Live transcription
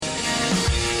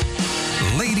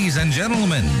Ladies and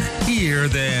gentlemen, hear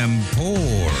them pour.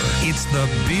 It's the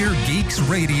Beer Geeks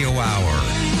Radio Hour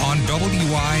on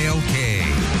WILK.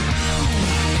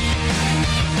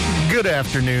 Good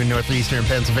afternoon, Northeastern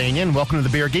Pennsylvania, and welcome to the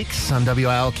Beer Geeks on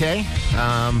WILK.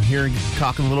 Here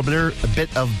talking a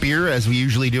bit of beer, as we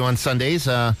usually do on Sundays.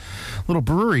 Little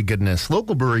brewery goodness,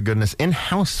 local brewery goodness,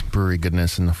 in-house brewery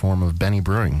goodness in the form of Benny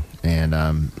Brewing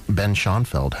and Ben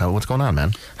Schoenfeld. What's going on,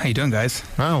 man? How you doing, guys?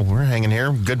 Oh, we're hanging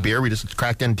here. Good beer. We just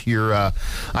cracked into your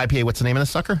IPA. What's the name of the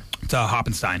sucker? It's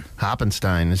Hoppenstein.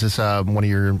 Hoppenstein. Is this one of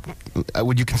your?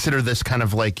 Would you consider this kind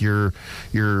of like your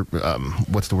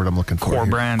what's the word I'm looking for? Core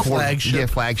brand. Flagship. Yeah,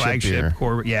 flagship beer.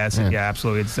 Core, yeah,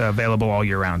 absolutely. It's available all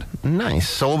year round. Nice.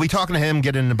 So we'll be talking to him,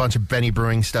 getting a bunch of Benny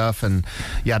Brewing stuff and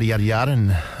yada, yada, yada.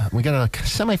 And we got a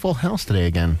semi-full house today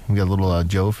again. We got a little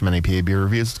Joe from NAPA Beer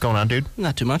Reviews. What's going on, dude?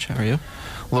 Not too much. How are you?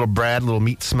 Little Brad, little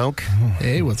Meat Smoke.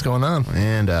 Hey, what's going on?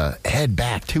 And Ed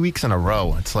back 2 weeks in a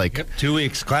row. It's like... Yep, 2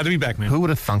 weeks. Glad to be back, man. Who would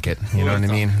have thunk it? You know what I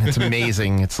mean? It's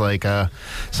amazing. It's like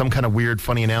some kind of weird,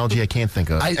 funny analogy I can't think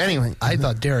of. Anyway. I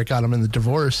thought Derek got him in the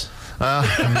divorce. No.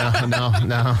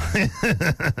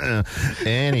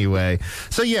 Anyway.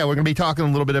 So, yeah, we're going to be talking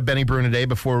a little bit of Benny Brewing today.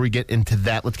 Before we get into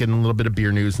that, let's get in a little bit of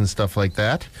beer news and stuff like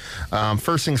that.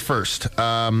 First things first.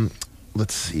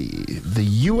 Let's see. The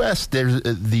U.S.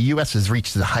 has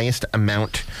reached the highest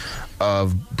amount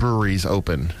of breweries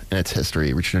open in its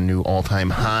history, reaching a new all-time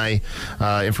high.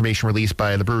 Information released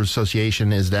by the Brewers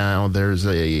Association is now there's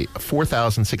a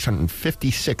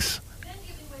 4,656.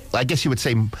 I guess you would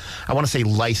say, I want to say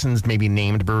licensed, maybe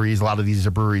named breweries. A lot of these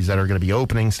are breweries that are going to be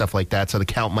opening, stuff like that. So the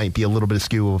count might be a little bit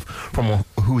askew from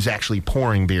who's actually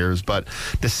pouring beers. But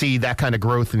to see that kind of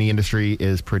growth in the industry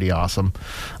is pretty awesome.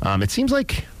 It seems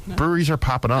like breweries are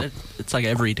popping up. It's like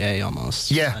every day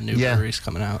almost. Yeah. New breweries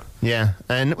coming out. Yeah.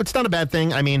 And it's not a bad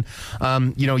thing. I mean,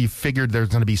 you figured there's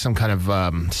going to be some kind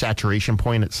of saturation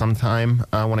point at some time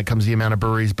when it comes to the amount of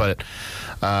breweries. But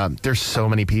there's so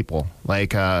many people.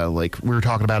 Like we were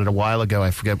talking about it a while ago.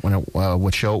 I forget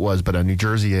what show it was, but New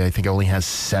Jersey, I think, only has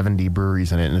 70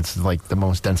 breweries in it, and it's like the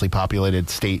most densely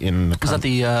populated state in the country. Was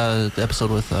that the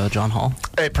episode with John Hall?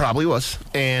 It probably was,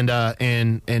 and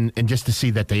just to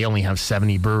see that they only have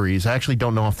 70 breweries, I actually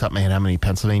don't know off the top of my head how many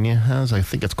Pennsylvania has. I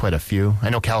think it's quite a few. I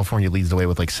know California leads the way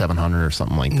with like 700 or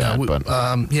something like that.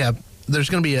 There's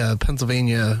going to be a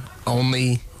Pennsylvania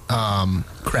only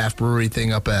craft brewery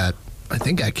thing up at, I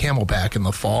think, at Camelback in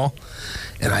the fall.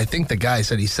 And I think the guy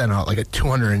said he sent out like a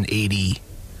 280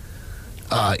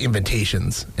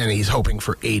 invitations, and he's hoping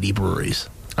for 80 breweries.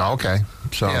 Oh, okay.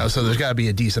 So there's got to be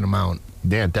a decent amount.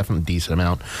 Yeah, definitely decent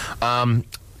amount.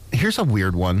 Here's a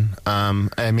weird one,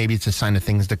 and maybe it's a sign of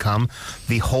things to come.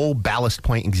 The whole Ballast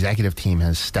Point executive team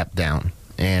has stepped down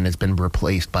and has been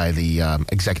replaced by the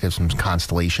executives from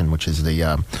Constellation, which is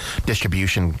the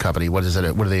distribution company. What is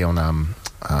it? What do they own?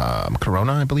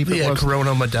 Corona, I believe it was. Yeah,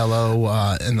 Corona,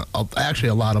 Modelo, and actually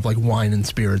a lot of like wine and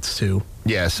spirits too.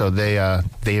 Yeah, so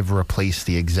they've replaced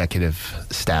the executive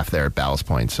staff there at Ballast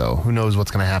Point. So who knows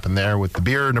what's going to happen there with the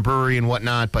beer and the brewery and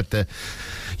whatnot. But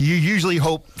you usually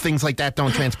hope things like that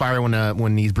don't transpire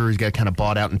when these breweries get kind of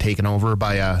bought out and taken over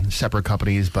by separate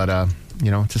companies. But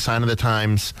it's a sign of the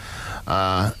times.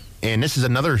 And this is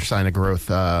another sign of growth.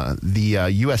 The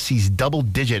USC's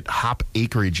double-digit hop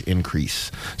acreage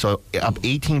increase. So up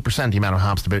 18% the amount of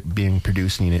hops being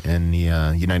produced in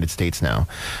the United States now.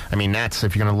 I mean, that's,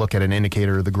 if you're going to look at an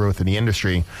indicator of the growth in the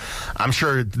industry, I'm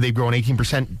sure they've grown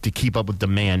 18% to keep up with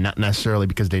demand, not necessarily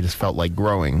because they just felt like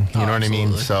growing. You know what I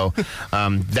mean? So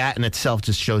that in itself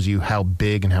just shows you how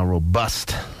big and how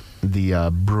robust the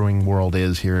brewing world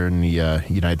is here in the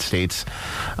United States.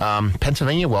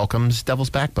 Pennsylvania welcomes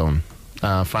Devil's Backbone.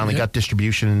 Finally got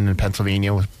distribution in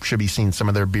Pennsylvania. Should be seeing some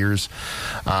of their beers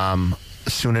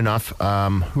soon enough.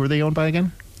 Who are they owned by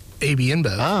again? AB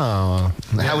InBev. Oh,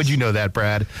 yes. How would you know that,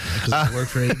 Brad? Because I work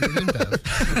for AB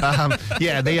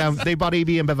InBev. They bought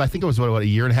AB InBev. I think it was what, a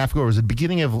year and a half ago, or was it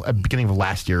beginning of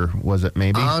last year? Was it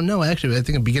maybe? No, actually, I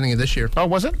think the beginning of this year. Oh,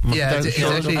 was it? Yeah,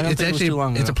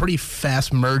 it's a pretty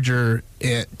fast merger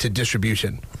to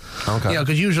distribution. Okay.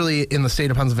 Because usually in the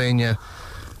state of Pennsylvania,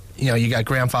 you got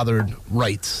grandfathered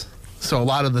rights. So a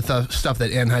lot of the stuff that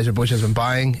Anheuser-Busch has been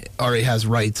buying already has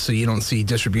rights, so you don't see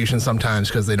distribution sometimes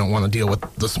because they don't want to deal with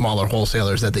the smaller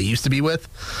wholesalers that they used to be with.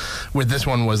 Where this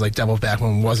one was like Devil's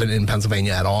Backbone wasn't in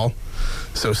Pennsylvania at all.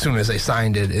 So as soon as they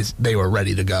signed it, they were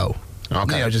ready to go.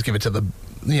 Okay. Just give it to the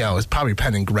it's probably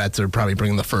Penn and Gretz are probably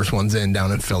bringing the first ones in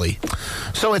down in Philly.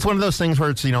 So it's one of those things where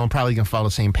it's, probably going to follow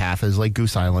the same path as like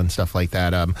Goose Island, stuff like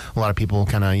that. A lot of people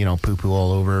kind of, poo-poo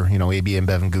all over, AB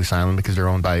InBev and Goose Island because they're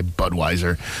owned by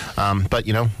Budweiser. But,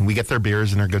 we get their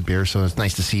beers and they're good beers, so it's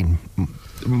nice to see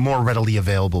more readily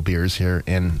available beers here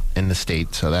in the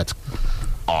state, so that's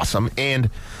awesome. And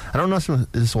I don't know if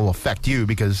this will affect you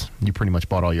because you pretty much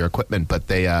bought all your equipment, but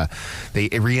they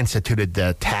reinstituted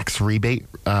the tax rebate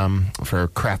for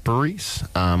craft breweries,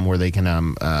 where they can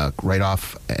write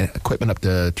off equipment up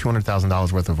to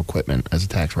 $200,000 worth of equipment as a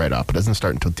tax write-off. It doesn't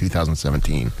start until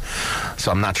 2017,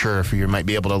 so I'm not sure if you might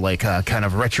be able to kind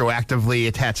of retroactively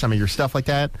attach some of your stuff like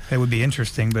that. It would be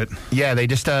interesting, but yeah, they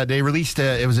just they released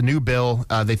it was a new bill.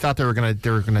 They thought they were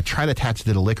gonna try to attach it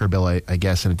to the liquor bill, I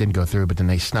guess, and it didn't go through. But then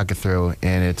they snuck it through,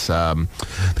 and it's the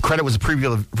credit was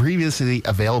previously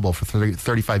available for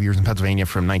 35 years in Pennsylvania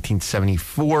from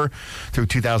 1974 through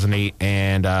 2008,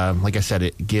 and like I said,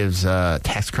 it gives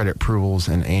tax credit approvals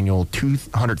an annual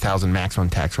 $200,000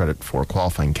 maximum tax credit for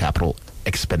qualifying capital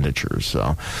expenditures.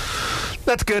 So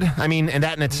that's good. I mean, and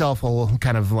that in itself will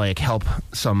kind of help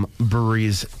some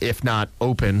breweries, if not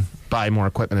open, buy more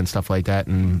equipment and stuff like that,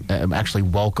 and actually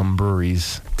welcome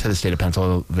breweries to the state of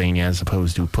Pennsylvania as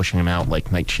opposed to pushing them out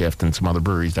like Night Shift and some other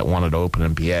breweries that wanted to open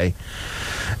in PA.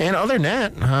 And other than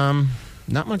that,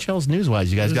 not much else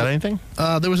news-wise. You guys got anything?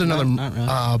 There was another not really.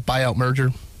 buyout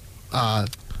merger.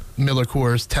 Miller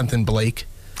Coors, 10th and Blake.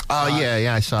 Oh,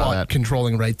 yeah, I saw bought that.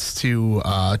 controlling rights to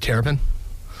Terrapin.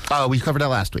 Oh, we covered that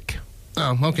last week.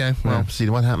 Oh, okay. Well, See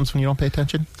what happens when you don't pay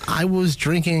attention? I was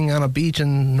drinking on a beach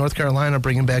in North Carolina,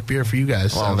 bringing back beer for you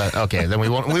guys. Well, okay, then we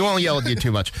won't yell at you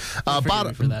too much. Forgive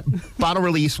me for that. Bottle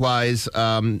release wise,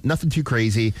 nothing too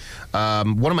crazy.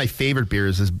 One of my favorite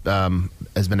beers has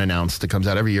been announced. It comes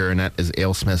out every year, and that is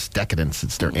AleSmith's Decadence.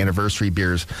 It's their anniversary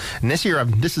beers, and this year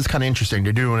this is kind of interesting.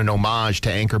 They're doing an homage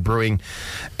to Anchor Brewing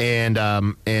and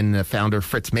the founder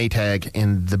Fritz Maytag,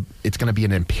 and it's going to be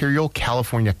an Imperial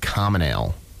California Common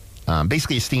Ale.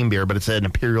 Basically a steam beer, but it's an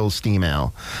Imperial Steam Ale,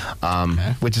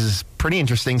 which is pretty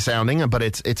interesting sounding, but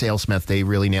it's AleSmith. They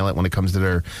really nail it when it comes to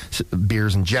their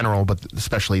beers in general, but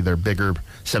especially their bigger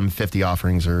 750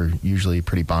 offerings are usually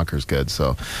pretty bonkers good.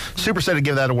 So super excited to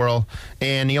give that a whirl.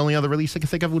 And the only other release I can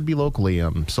think of would be locally.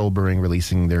 Soul Brewing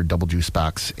releasing their Double Juice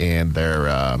box and their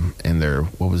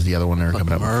what was the other one they're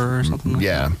coming up or something like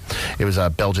that? It was a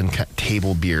Belgian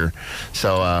table beer.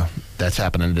 So that's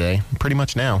happening today, pretty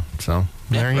much now. So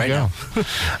there you go.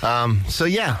 So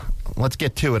yeah, let's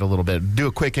get to it a little bit. Do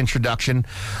a quick introduction.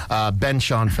 Ben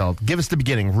Schoenfeld, give us the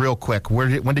beginning real quick.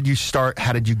 When did you start?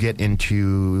 How did you get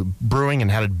into brewing, and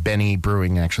how did Benny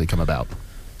Brewing actually come about?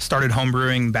 started home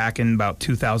brewing back in about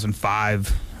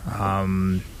 2005.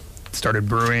 Started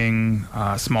brewing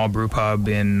a small brew pub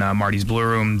in Marty's Blue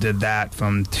Room. Did that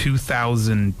from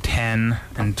 2010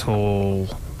 until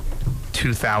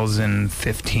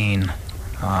 2015.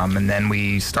 And then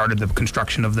we started the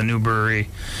construction of the new brewery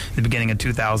at the beginning of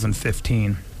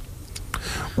 2015.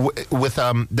 What was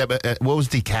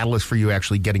the catalyst for you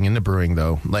actually getting into brewing,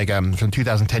 though? Like, from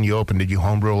 2010 you opened. Did you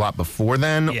homebrew a lot before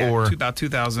then? Yeah, or about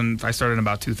 2000. I started in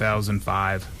about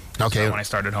 2005. Okay. So when I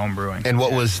started home brewing. And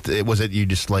what was it you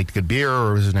just liked good beer,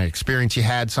 or was it an experience you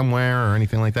had somewhere or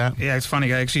anything like that? Yeah, it's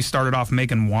funny. I actually started off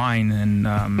making wine,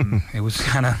 and it was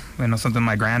kind of something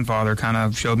my grandfather kind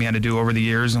of showed me how to do over the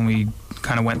years, and we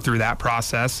kind of went through that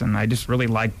process. And I just really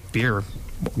liked beer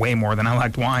way more than I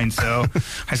liked wine, so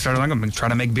I started I'm going to try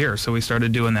to make beer. So we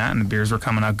started doing that, and the beers were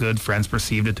coming out good. Friends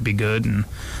perceived it to be good, and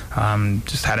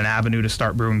just had an avenue to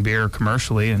start brewing beer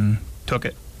commercially, and took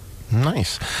it.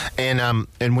 Nice. And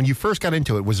when you first got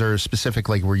into it, was there a specific,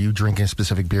 were you drinking a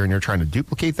specific beer and you're trying to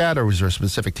duplicate that, or was there a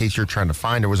specific taste you're trying to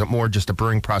find, or was it more just the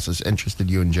brewing process interested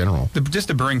you in general? Just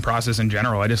the brewing process in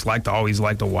general. I just always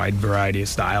liked a wide variety of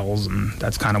styles, and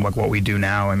that's kind of what we do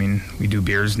now. I mean, we do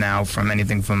beers now from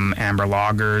anything from amber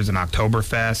lagers and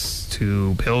Oktoberfest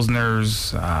to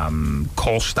Pilsners,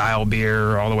 Kolsch style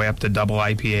beer, all the way up to double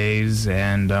IPAs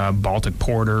and Baltic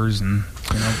porters, and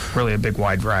really a big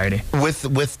wide variety. With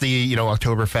the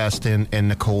Oktoberfest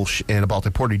and the Kolsch and a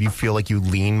Baltic Porter, do you feel like you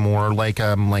lean more like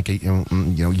a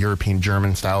European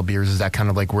German style beers? Is that kind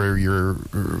of like where you're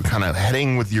kind of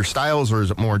heading with your styles, or is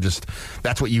it more just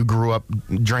that's what you grew up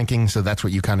drinking, so that's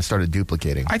what you kind of started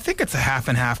duplicating? I think it's a half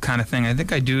and half kind of thing. I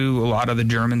think I do a lot of the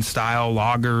German style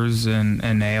lagers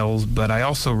and ales, but I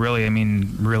also really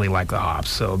like the hops.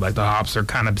 So the hops are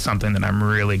kind of something that I'm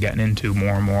really getting into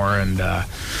more and more, and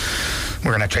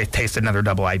we're going to taste another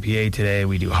double IPA today.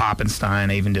 We do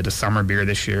Hoppenstein. I even did a summer beer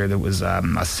this year that was a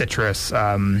citrus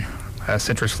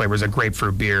flavor. It's a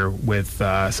grapefruit beer with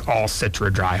all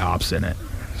Citra dry hops in it.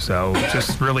 So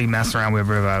just really mess around with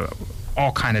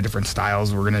all kind of different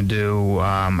styles. We're going to do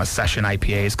a session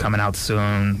IPA is coming out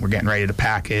soon. We're getting ready to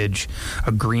package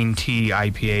a green tea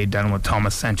IPA done with Toma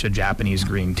Sencha Japanese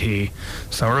green tea.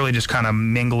 So we're really just kind of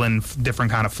mingling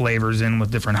different kind of flavors in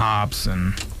with different hops,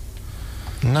 and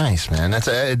Nice, man. That's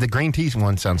the green tea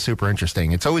one sounds super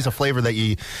interesting. It's always a flavor that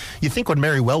you think would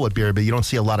marry well with beer, but you don't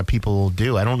see a lot of people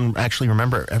do. I don't actually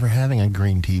remember ever having a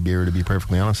green tea beer, to be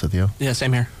perfectly honest with you. Yeah,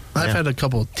 same here. I've had a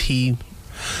couple tea,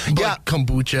 like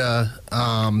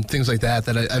kombucha, things like that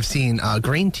I've seen.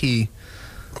 Green tea.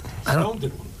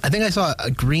 I think I saw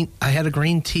I had a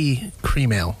green tea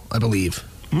cream ale, I believe.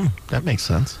 That makes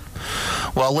sense.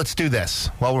 Well, let's do this.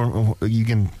 You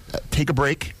can take a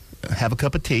break, have a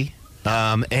cup of tea.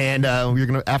 And we're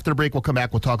gonna after the break we'll come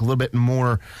back. We'll talk a little bit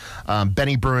more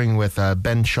Benny Brewing with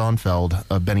Ben Schoenfeld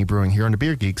of Benny Brewing here on the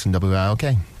Beer Geeks and WILK.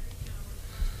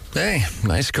 Hey,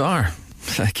 nice car.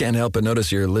 I can't help but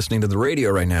notice you're listening to the radio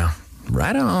right now.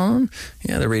 Right on.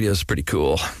 Yeah, the radio's pretty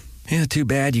cool. Yeah, too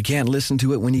bad you can't listen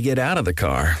to it when you get out of the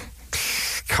car.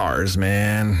 Cars,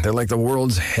 man. They're like the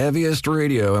world's heaviest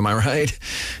radio, am I right?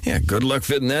 Yeah, good luck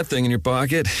fitting that thing in your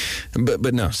pocket.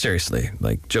 But no, seriously,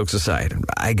 like, jokes aside,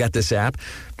 I got this app.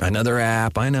 Another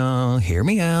app, I know. Hear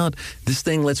me out. This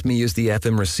thing lets me use the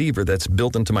FM receiver that's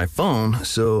built into my phone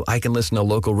so I can listen to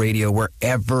local radio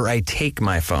wherever I take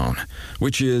my phone,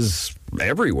 which is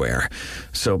everywhere.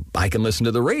 So I can listen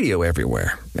to the radio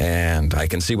everywhere. And I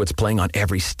can see what's playing on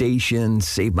every station,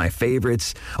 save my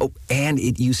favorites. Oh, and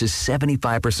it uses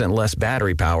 75% less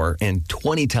battery power and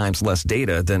 20 times less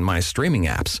data than my streaming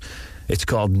apps. It's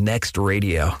called Next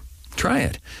Radio. Try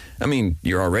it. I mean,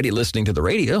 you're already listening to the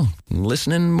radio.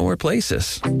 Listen in more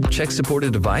places. Check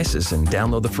supported devices and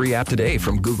download the free app today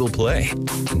from Google Play.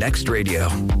 Next Radio.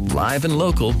 Live and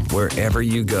local wherever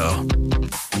you go.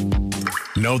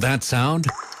 Know that sound?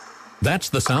 That's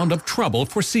the sound of trouble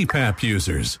for CPAP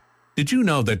users. Did you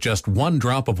know that just one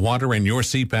drop of water in your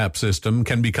CPAP system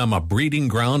can become a breeding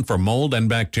ground for mold and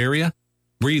bacteria?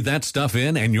 Breathe that stuff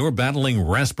in and you're battling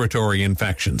respiratory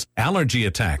infections, allergy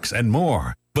attacks, and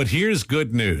more. But here's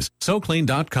good news.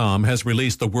 SoClean.com has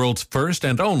released the world's first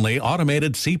and only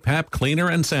automated CPAP cleaner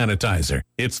and sanitizer.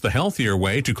 It's the healthier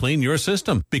way to clean your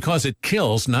system because it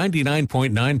kills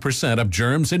 99.9% of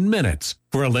germs in minutes.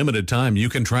 For a limited time, you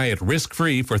can try it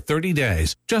risk-free for 30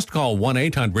 days. Just call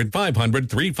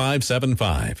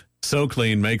 1-800-500-3575.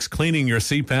 SoClean makes cleaning your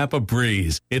CPAP a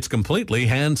breeze. It's completely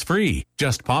hands-free.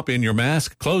 Just pop in your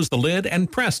mask, close the lid, and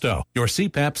presto, your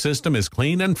CPAP system is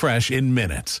clean and fresh in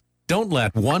minutes. Don't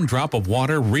let one drop of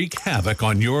water wreak havoc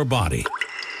on your body.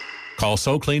 Call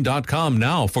SoClean.com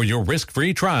now for your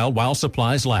risk-free trial while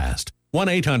supplies last.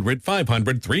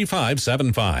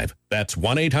 1-800-500-3575. That's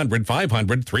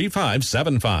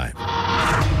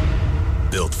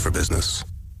 1-800-500-3575. Built for business.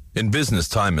 In business,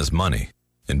 time is money.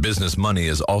 In business, money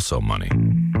is also money.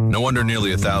 No wonder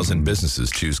nearly 1,000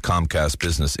 businesses choose Comcast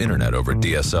Business Internet over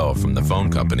DSL from the phone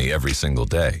company every single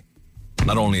day.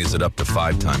 Not only is it up to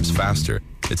 5 times faster,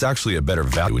 it's actually a better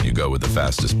value when you go with the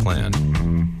fastest plan.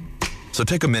 So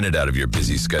take a minute out of your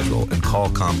busy schedule and call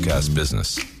Comcast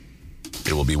Business.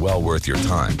 It will be well worth your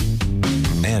time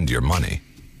and your money.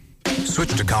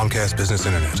 Switch to Comcast Business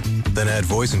Internet. Then add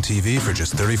voice and TV for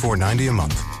just $34.90 a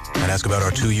month. And ask about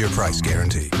our 2-year price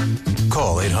guarantee.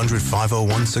 Call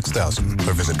 800-501-6000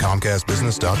 or visit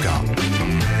ComcastBusiness.com.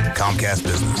 Comcast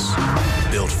Business.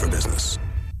 Built for business.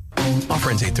 Offer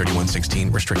ends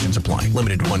 8/31/16. Restrictions apply.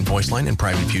 Limited to one voice line and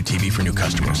private view TV for new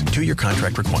customers. 2-year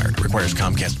contract required. Requires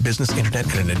Comcast Business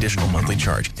Internet and an additional monthly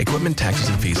charge. Equipment, taxes,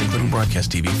 and fees, including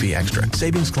broadcast TV fee extra.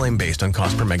 Savings claim based on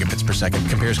cost per megabits per second.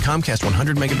 Compares Comcast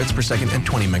 100 megabits per second and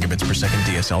 20 megabits per second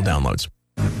DSL downloads.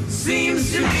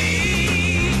 Seems to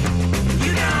me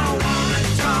you don't want to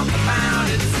talk about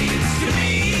it. Seems to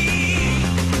me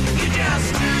you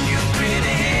just turn your pretty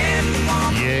head and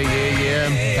walk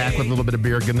away. Back with a little bit of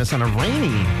beer goodness on a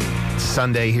rainy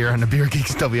Sunday here on the Beer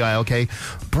Geeks WILK.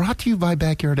 Brought to you by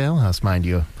Backyard Ale House, mind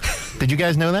you. Did you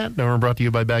guys know that? They were brought to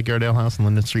you by Backyard Ale House in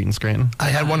Linden Street in Scranton. I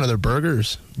had one of their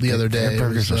burgers the other day. Their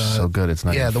burgers are so good. It's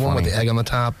not even the one funny. with the egg on the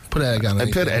top. Put egg on it.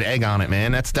 I put an egg on it,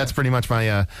 man. That's pretty much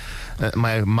my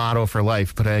my motto for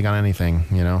life. Put egg on anything.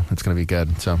 You know, it's going to be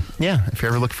good. So, yeah, if you're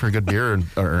ever looking for a good beer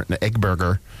or an egg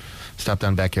burger, stop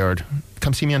down Backyard.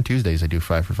 Come see me on Tuesdays. I do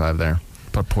 5 for $5 there.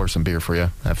 Pour some beer for you.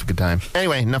 Have a good time.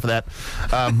 Anyway, enough of that.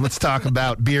 Let's talk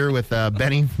about beer with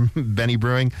Benny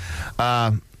Brewing.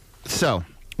 So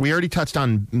we already touched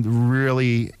on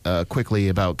really quickly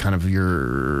about kind of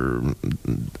your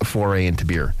foray into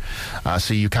beer.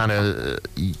 So you kind of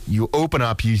you open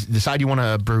up. You decide you want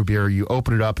to brew beer. You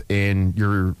open it up in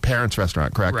your parents'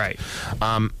 restaurant, correct? Right.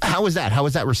 How was that? How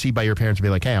was that received by your parents to be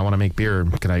like, hey, I want to make beer.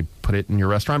 Can I put it in your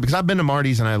restaurant? Because I've been to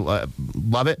Marty's and I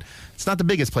love it. It's not the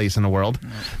biggest place in the world. No.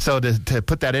 So to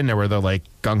put that in there where they're like,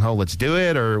 gung-ho, let's do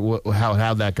it, or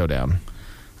how'd that go down?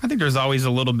 I think there's always a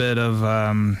little bit of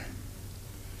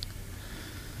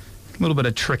little bit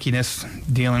of trickiness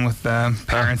dealing with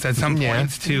parents at some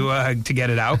points to get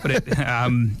it out, but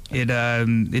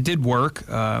it did work.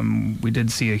 We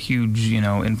did see a huge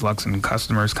influx in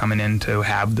customers coming in to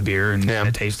have the beer and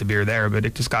to taste the beer there, but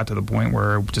it just got to the point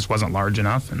where it just wasn't large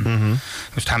enough, and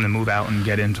it was time to move out and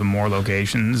get into more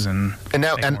locations and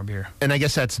make more beer. And I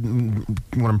guess that's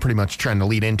what I'm pretty much trying to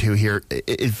lead into here.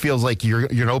 It feels like you're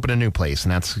going to open a new place,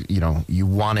 and that's you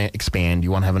want to expand,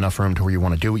 you want to have enough room to where you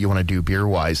want to do what you want to do beer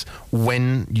wise.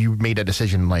 When you made a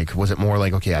decision, like, was it more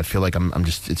like, okay, I feel like I'm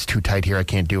just, it's too tight here, I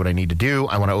can't do what I need to do,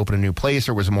 I want to open a new place,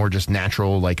 or was it more just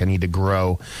natural, like I need to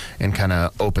grow and kind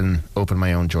of open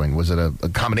my own joint? Was it a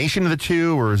combination of the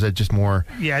two, or is it just more?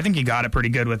 Yeah, I think you got it pretty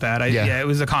good with that. It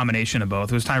was a combination of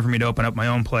both. It was time for me to open up my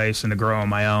own place and to grow on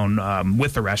my own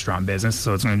with the restaurant business.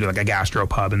 So it's going to do like a gastro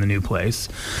pub in the new place,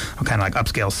 kind of like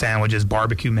upscale sandwiches,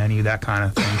 barbecue menu, that kind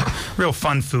of thing. Real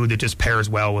fun food that just pairs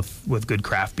well with good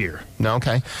craft beer. No,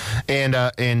 okay,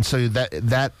 and so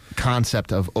that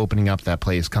concept of opening up that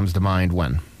place comes to mind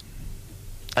when?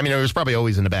 I mean, it was probably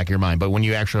always in the back of your mind, but when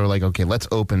you actually were like, okay, let's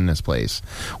open this place,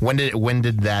 when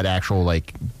did that actual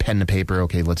like pen to paper,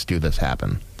 okay, let's do this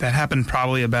happen? That happened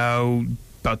probably about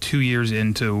 2 years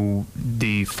into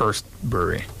the first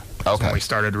brewery. Okay. When we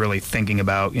started really thinking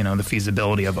about the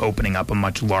feasibility of opening up a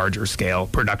much larger scale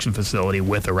production facility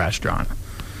with a restaurant.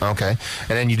 Okay, and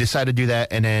then you decide to do that,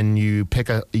 and then you pick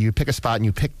a spot, and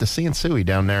you pick the Sansui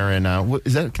down there, and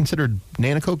is that considered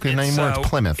Nanticoke anymore? It's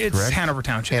Plymouth, it's correct? Hanover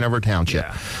Township. Hanover Township.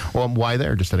 Yeah. Well, why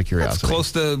there? Just out of curiosity.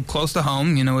 It's close to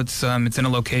home. It's in a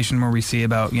location where we see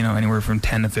about anywhere from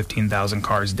 10 to 15,000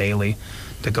 cars daily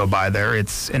that go by there.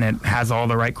 and it has all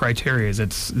the right criteria.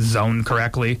 It's zoned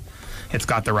correctly. It's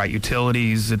got the right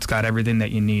utilities. It's got everything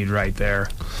that you need right there.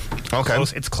 Okay.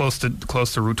 It's close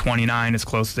to Route 29. It's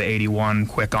close to 81,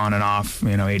 quick on and off.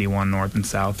 81 north and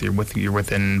south. You're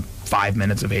within 5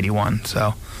 minutes of 81.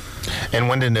 So. And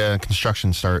when did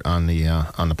construction start on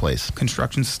the place?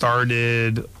 Construction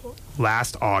started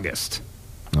last August.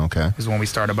 Okay. Is when we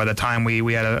started. By the time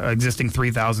we had an existing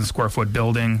 3,000 square foot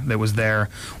building that was there,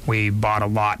 we bought a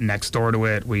lot next door to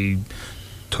it. We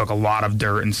took a lot of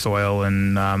dirt and soil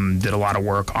and did a lot of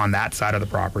work on that side of the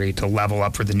property to level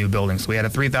up for the new building. So we had a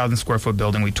 3,000 square foot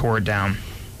building. We tore it down,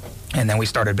 and then we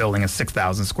started building a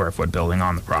 6,000 square foot building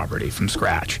on the property from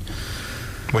scratch.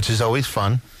 Which is always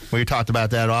fun. We talked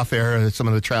about that off air, some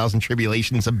of the trials and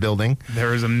tribulations of building.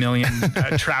 There's a million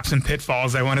traps and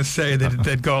pitfalls, I want to say,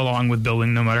 that go along with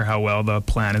building. No matter how well the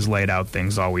plan is laid out,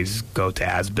 things always go to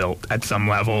as-built at some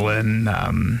level, and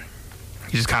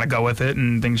you just kind of go with it,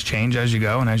 and things change as you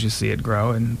go and as you see it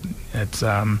grow. And it's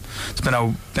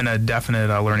been a definite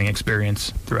learning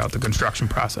experience throughout the construction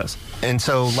process. And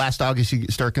so last August you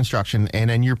start construction, and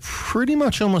then you're pretty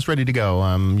much almost ready to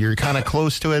go. You're kind of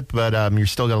close to it, but you're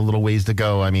still got a little ways to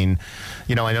go. I mean,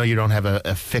 I know you don't have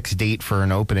a fixed date for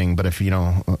an opening, but if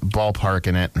ballpark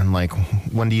in it, and like,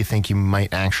 when do you think you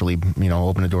might actually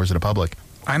open the doors to the public?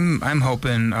 I'm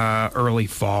hoping early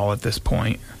fall at this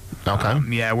point. Okay.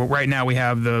 Right now we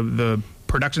have the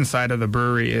production side of the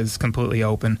brewery is completely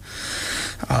open.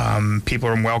 People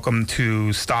are welcome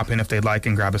to stop in if they'd like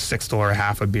and grab a $6 or a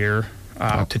half a beer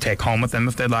to take home with them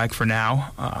if they'd like for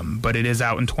now. But it is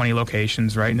out in 20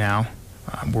 locations right now.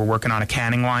 We're working on a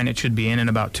canning line. It should be in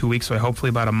about 2 weeks, so hopefully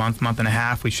about a month and a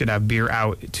half, we should have beer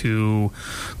out to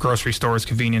grocery stores,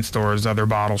 convenience stores, other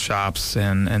bottle shops,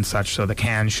 and such. So the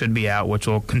can should be out, which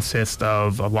will consist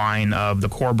of a line of the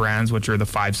core brands, which are the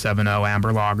 570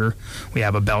 Amber Lager. We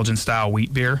have a Belgian-style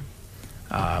wheat beer.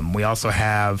 We also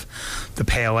have the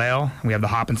Pale Ale. We have the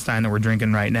Hoppenstein that we're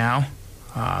drinking right now.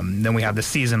 Then we have the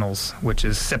Seasonals, which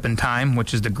is Sippin' Time,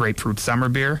 which is the grapefruit summer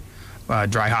beer,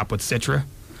 dry hop with Citra.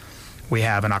 We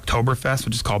have an Oktoberfest,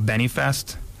 which is called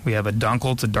Bennyfest. We have a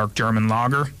Dunkel, it's a dark German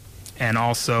lager, and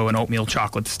also an oatmeal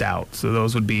chocolate stout. So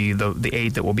those would be the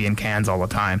 8 that will be in cans all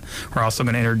the time. We're also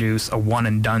going to introduce a One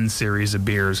and Done series of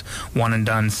beers. One and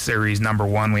Done series number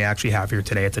 1 we actually have here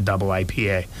today. It's a double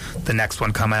IPA. The next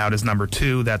one coming out is number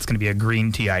 2. That's going to be a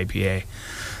green tea IPA.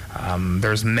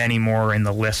 There's many more in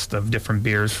the list of different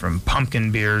beers, from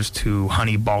pumpkin beers to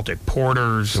honey Baltic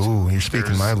porters. Ooh, you're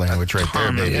speaking my language right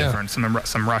there, baby. Different.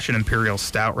 Some Russian Imperial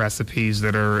Stout recipes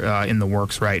that are in the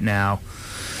works right now.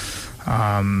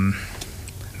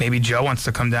 Maybe Joe wants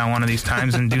to come down one of these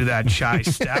times and do that chai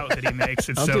stout that he makes.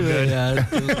 It's so good.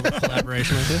 Do a little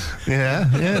collaboration with you.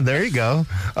 Yeah, there you go.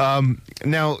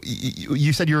 Now,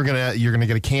 you said you're gonna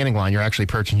get a canning line. You're actually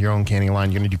purchasing your own canning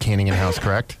line. You're gonna do canning in house,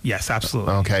 correct? Yes,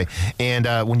 absolutely. Okay. And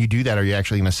when you do that, are you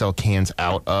actually gonna sell cans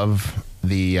out of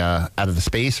out of the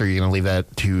space, or are you going to leave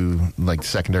that to like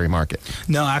secondary market?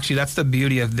 No, actually, that's the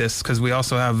beauty of this, because we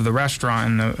also have the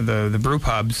restaurant and the brew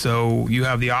pub. So you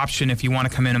have the option, if you want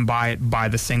to come in and buy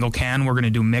the single can. We're going to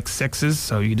do mixed sixes,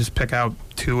 so you just pick out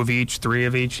 2 of each, 3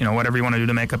 of each, whatever you want to do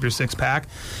to make up your 6-pack.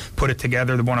 Put it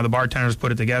together. One of the bartenders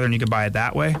put it together, and you can buy it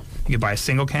that way. You can buy a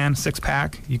single can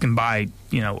 6-pack. You can buy,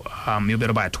 you'll be able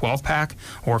to buy a 12-pack,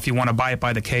 or if you want to buy it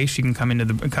by the case, you can come into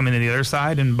the other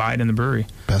side and buy it in the brewery.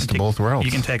 Best of both worlds.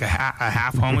 You can take a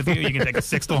half home with you. You can take a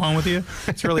sixtel home with you.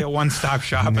 It's really a one-stop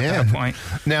shop at that point.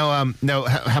 Now,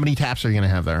 how many taps are you going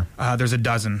to have there? There's a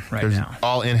dozen now.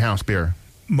 All in-house beer.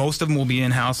 Most of them will be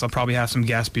in-house. I'll probably have some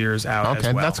guest beers out as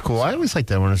well. Okay, that's cool. I always like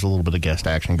that when there's a little bit of guest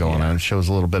action going on. It shows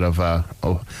a little bit of a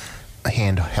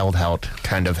handheld out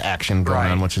kind of action going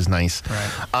on, which is nice.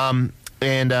 Right.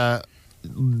 And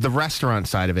the restaurant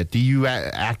side of it,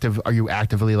 are you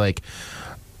actively like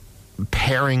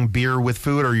pairing beer with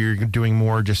food, or you're doing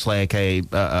more just like a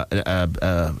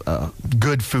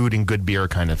good food and good beer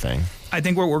kind of thing? I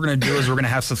think what we're going to do is we're going to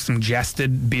have some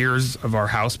suggested beers of our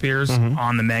house beers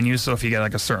on the menu. So if you get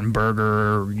like a certain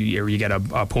burger, or you get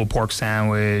a pulled pork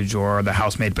sandwich or the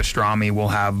house-made pastrami, we'll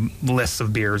have lists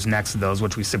of beers next to those,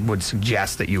 which we would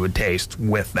suggest that you would taste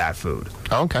with that food.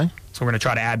 Okay. So we're going to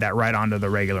try to add that right onto the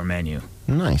regular menu.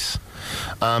 Nice.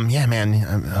 Yeah, man.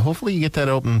 Hopefully you get that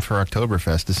open for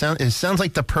Oktoberfest. It sounds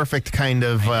like the perfect kind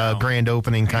of grand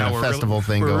opening kind of festival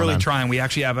thing going on. We're really trying. We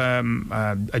actually have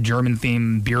a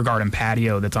German-themed beer garden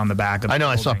patio that's on the back of the I know.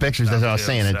 I saw pictures. That's what I was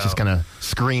saying. It just kind of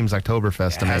screams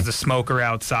Oktoberfest to me. It has the smoker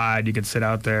outside. You can sit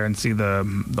out there and see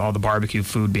all the barbecue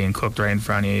food being cooked right in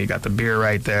front of you. You got the beer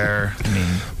right there.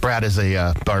 Brad is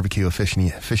a barbecue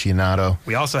aficionado.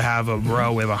 We also have a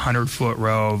row. We have a 100-foot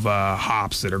row of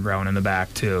hops that are grown in the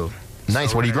back too.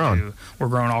 Nice. So what are you growing? We're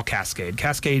growing all Cascade.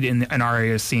 Cascade in our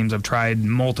area seems, I've tried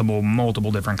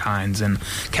multiple different kinds, and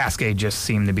Cascade just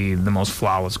seemed to be the most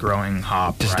flawless growing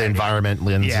hop. Just the environment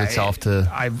lends itself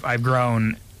to. I've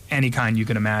grown any kind you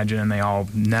can imagine, and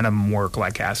none of them work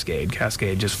like Cascade.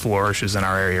 Cascade just flourishes in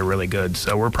our area really good.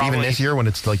 So we're probably even this year when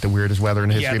it's like the weirdest weather in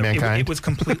the history of mankind. It was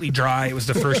completely dry. It was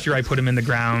the first year I put them in the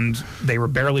ground. They were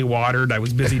barely watered. I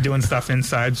was busy doing stuff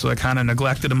inside, so I kind of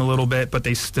neglected them a little bit. But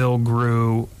they still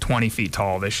grew 20 feet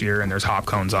tall this year, and there's hop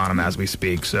cones on them as we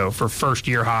speak. So for first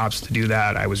year hops to do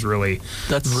that, I was really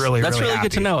really happy.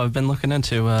 Good to know. I've been looking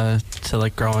into to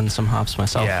like growing some hops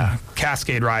myself. Yeah,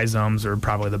 Cascade rhizomes are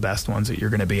probably the best ones that you're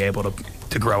going to be able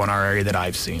to grow in our area that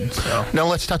I've seen. So now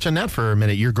let's touch on that for a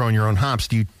minute. You're growing your own hops.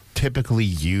 Do you typically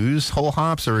use whole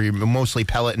hops, or are you mostly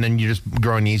pellet, and then you're just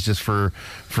growing these just for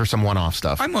some one-off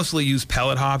stuff? I mostly use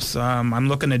pellet hops. I'm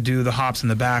looking to do the hops in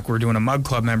the back. We're doing a Mug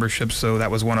Club membership, so that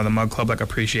was one of the Mug Club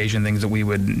appreciation things, that we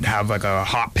would have like a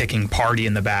hop picking party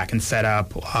in the back and set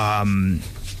up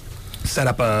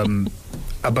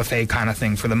a buffet kind of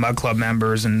thing for the Mug Club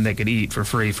members, and they could eat for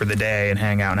free for the day and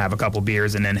hang out and have a couple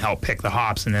beers and then help pick the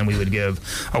hops, and then we would give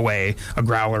away a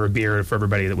growler of beer for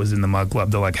everybody that was in the Mug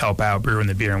Club to like help out brewing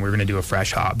the beer, and we were going to do a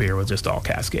fresh hop beer with just all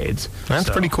Cascades.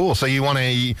 That's pretty cool. So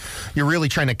you're really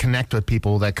trying to connect with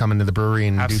people that come into the brewery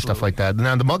and do stuff like that.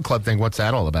 Now the Mug Club thing, what's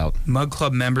that all about? Mug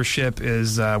Club membership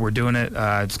is we're doing it.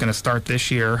 It's going to start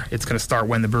this year. It's going to start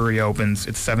when the brewery opens.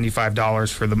 It's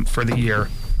 $75 for the year.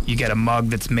 You get a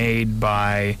mug that's made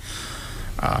by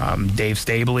Dave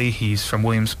Stabley. He's from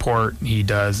Williamsport. He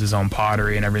does his own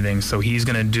pottery and everything. So he's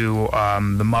going to do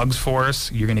the mugs for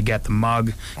us. You're going to get the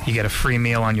mug. You get a free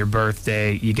meal on your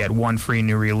birthday. You get one free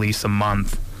new release a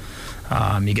month.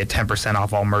 You get 10%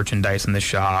 off all merchandise in the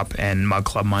shop, and Mug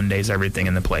Club Mondays, everything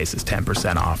in the place is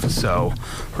 10% off. So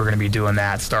we're going to be doing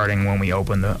that starting when we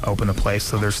open the place.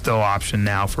 So there's still option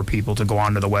now for people to go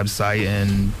onto the website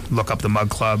and look up the Mug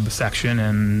Club section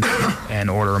and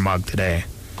order a mug today.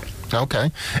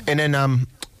 Okay. And then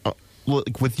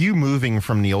with you moving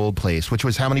from the old place, which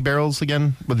was how many barrels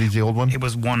again? Was the old one? It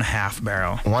was 1/2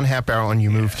 barrel. 1/2 barrel, and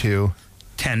you moved to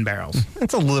 10 barrels.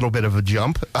 It's a little bit of a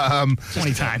jump. 20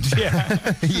 times,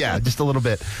 yeah. Yeah, just a little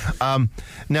bit.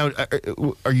 Now,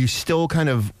 are you still kind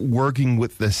of working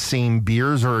with the same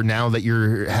beers, or now that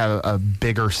you have a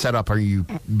bigger setup, are you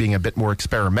being a bit more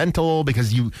experimental?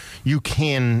 Because you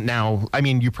can now, I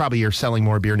mean, you probably are selling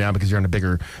more beer now because you're in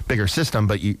a bigger system,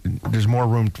 but there's more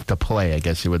room to play, I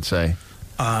guess you would say.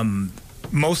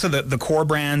 Most of the core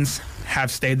brands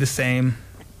have stayed the same.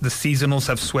 The seasonals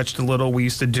have switched a little. We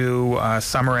used to do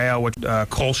summer ale with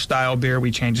Kolsch style beer.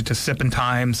 We changed it to Sip and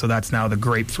Time, so that's now the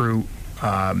grapefruit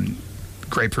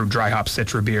grapefruit dry hop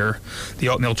Citra beer. The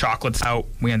oatmeal chocolate stout,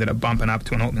 we ended up bumping up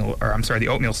to the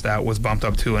oatmeal stout was bumped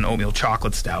up to an oatmeal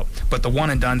chocolate stout. But the one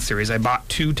and done series, I bought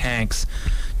 2 tanks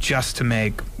just to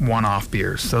make one-off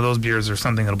beers. So those beers are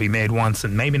something that'll be made once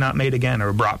and maybe not made again,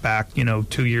 or brought back,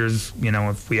 2 years,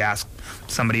 if we ask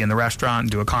somebody in the restaurant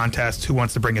and do a contest who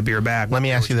wants to bring a beer back. Let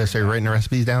me ask you this, are you writing the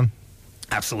recipes down?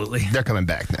 Absolutely. They're coming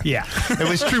back now. Yeah. If it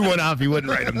was true one-off, you wouldn't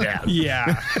write them down.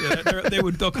 Yeah.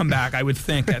 They'll come back, I would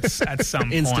think, at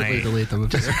some Instantly point. delete them.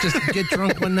 Just get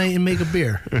drunk one night and make a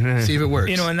beer. See if it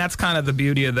works. And that's kind of the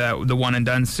beauty of the one and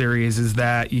done series, is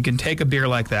that you can take a beer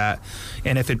like that,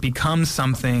 and if it becomes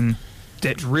something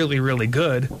that's really, really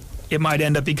good, it might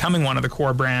end up becoming one of the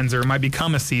core brands, or it might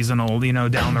become a seasonal,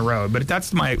 down the road. But that's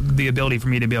the ability for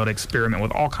me to be able to experiment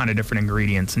with all kind of different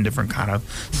ingredients and different kind of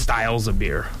styles of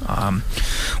beer.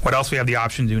 What else we have the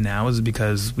option to do now is,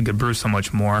 because we could brew so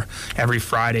much more, every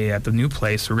Friday at the new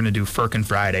place, we're going to do Firkin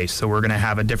Friday. So we're going to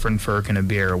have a different Firkin of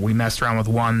beer. We messed around with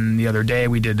one the other day.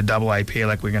 We did a double IPA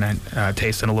like we're going to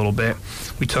taste in a little bit.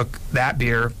 We took that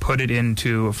beer, put it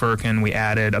into a Firkin. We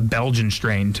added a Belgian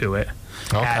strain to it.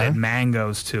 Okay. Added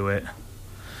mangoes to it,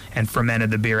 and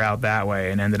fermented the beer out that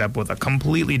way, and ended up with a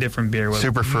completely different beer.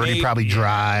 Super fruity, probably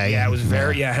dry. Yeah, it was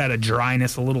it had a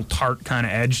dryness, a little tart kind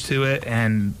of edge to it,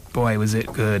 and boy, was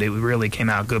it good. It really came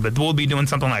out good. But we'll be doing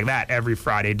something like that every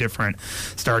Friday, different,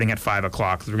 starting at 5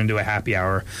 o'clock. Because we're going to do a happy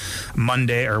hour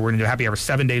Monday, or we're going to do a happy hour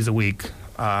 7 days a week,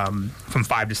 from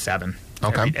 5 to 7.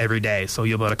 Okay. Every day. So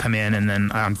you'll be able to come in, and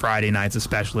then on Friday nights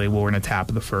especially, we're going to tap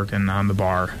the Firkin on the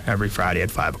bar every Friday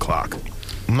at 5 o'clock.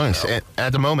 Nice.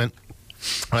 At the moment,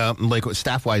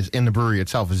 staff-wise in the brewery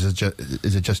itself, is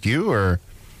it just you, or?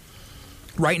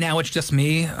 Right now, it's just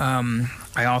me.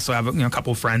 I also have a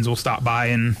couple of friends who will stop by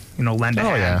and lend a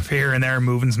hand here and there,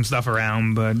 moving some stuff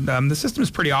around. But the system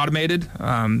is pretty automated,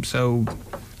 so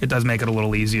it does make it a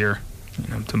little easier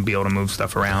to be able to move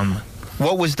stuff around.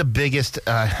 What was the biggest,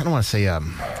 I don't want to say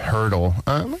hurdle,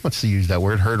 let's use that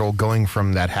word, hurdle, going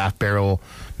from that half-barrel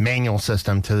manual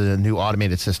system to the new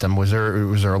automated system? Was there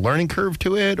a learning curve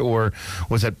to it, or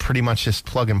was it pretty much just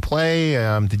plug and play?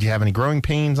 Did you have any growing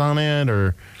pains on it,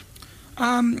 or?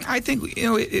 I think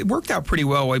it worked out pretty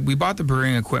well. We bought the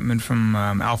brewing equipment from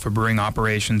Alpha Brewing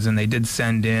Operations, and they did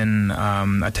send in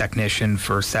a technician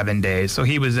for 7 days. So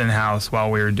he was in-house while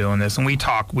we were doing this, and we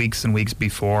talked weeks and weeks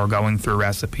before, going through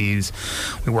recipes.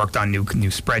 We worked on new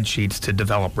spreadsheets to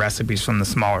develop recipes from the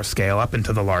smaller scale up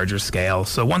into the larger scale.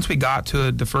 So once we got to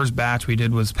it, the first batch we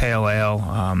did was Pale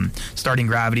Ale. Starting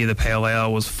gravity of the Pale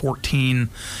Ale was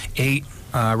 14.8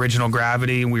 original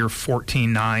gravity, and we were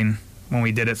 14.9 when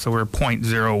we did it, so we were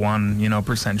 0.01,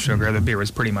 percent sugar. The beer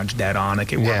was pretty much dead on.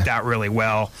 It worked out really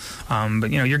well.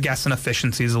 But you're guessing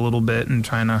efficiencies a little bit and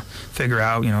trying to figure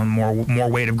out, more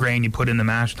weight of grain you put in the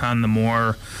mash tun, the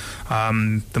more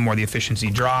the efficiency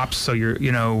drops. So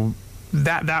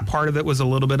that part of it was a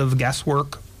little bit of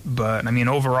guesswork. But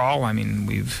overall,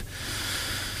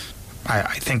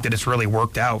 I think that it's really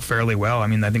worked out fairly well.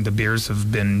 I think the beers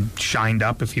have been shined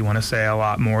up, if you want to say, a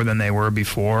lot more than they were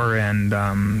before, and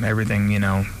everything,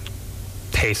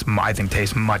 tastes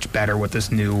much better with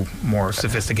this new, more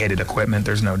sophisticated equipment.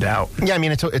 There's no doubt. Yeah,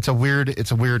 it's a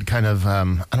weird kind of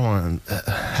I don't know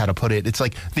how to put it. It's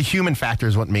like the human factor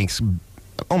is what makes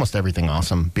almost everything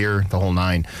awesome, beer, the whole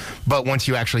nine. But once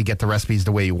you actually get the recipes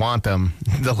the way you want them,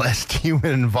 the less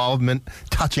human involvement,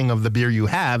 touching of the beer you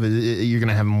have, you're going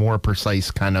to have a more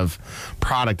precise kind of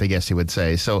product, I guess you would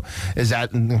say. So is that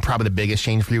probably the biggest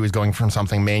change for you, is going from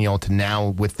something manual to now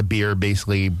with the beer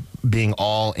basically being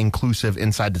all inclusive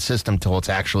inside the system till it's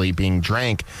actually being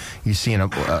drank? You're seeing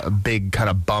a big kind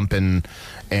of bump in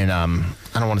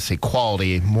I don't want to say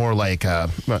quality, more like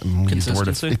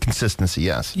consistency.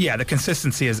 Yes. Yeah, the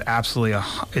consistency is absolutely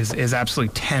is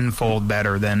absolutely tenfold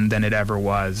better than it ever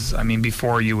was.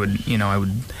 Before I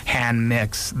would hand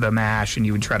mix the mash, and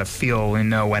you would try to feel and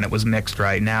know when it was mixed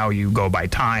right. Now you go by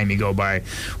time, you go by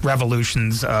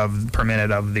revolutions per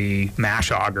minute of the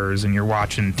mash augers, and you're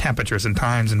watching temperatures and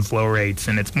times and flow rates,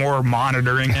 and it's more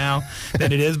monitoring now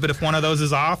than it is. But if one of those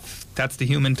is off, that's the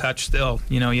human touch still.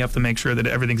 You have to make sure that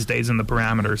everything stays in the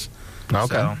parameters.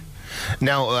 Okay. So.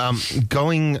 Now,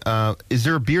 is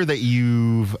there a beer that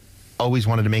you've always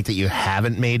wanted to make that you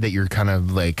haven't made, that you're kind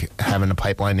of like having a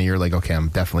pipeline that you're like, okay, I'm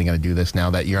definitely going to do this now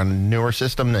that you're on a newer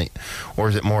system, or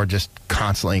is it more just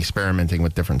constantly experimenting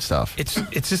with different stuff? It's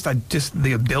just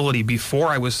the ability. Before,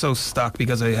 I was so stuck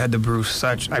because I had to brew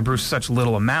such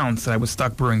little amounts that I was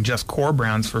stuck brewing just core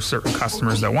browns for certain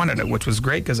customers that wanted it, which was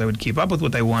great because I would keep up with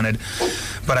what they wanted,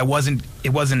 but it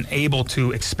wasn't able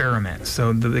to experiment.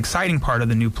 So the exciting part of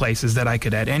the new place is that I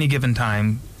could at any given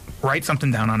time write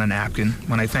something down on a napkin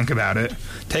when I think about it,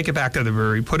 take it back to the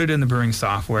brewery, put it in the brewing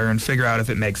software, and figure out if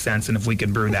it makes sense and if we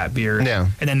can brew that beer. Yeah.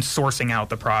 And then sourcing out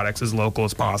the products as local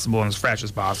as possible and as fresh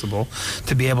as possible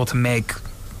to be able to make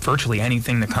virtually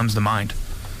anything that comes to mind.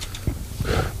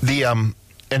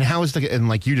 And how is and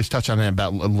like you just touched on it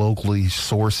about locally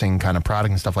sourcing kind of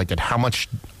product and stuff like that. How much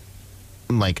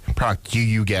like product do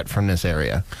you get from this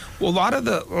area? Well, a lot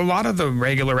of the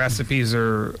regular recipes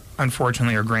are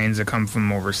unfortunately grains that come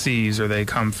from overseas, or they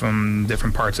come from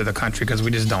different parts of the country because we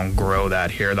just don't grow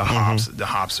that here. The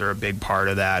hops are a big part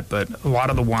of that, but a lot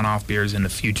of the one-off beers in the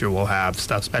future will have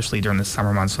stuff, especially during the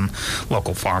summer months, from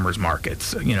local farmers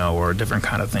markets, or different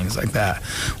kind of things like that.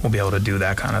 We'll be able to do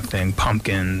that kind of thing.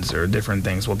 Pumpkins or different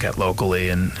things we'll get locally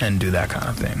and do that kind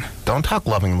of thing. Don't talk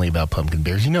lovingly about pumpkin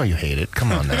beers. You know you hate it.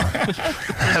 Come on now.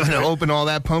 Having to open all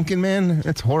that pumpkin, man,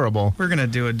 it's horrible. We're going to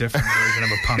do a different version of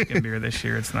a pumpkin beer this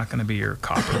year. It's not going to be your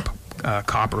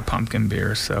copper pumpkin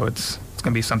beer, so it's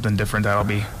going to be something different that'll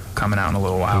be coming out in a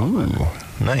little while. Ooh,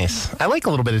 nice. I like a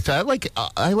little bit of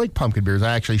I like pumpkin beers.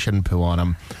 I actually shouldn't poo on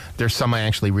them. There's some I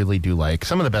actually really do like.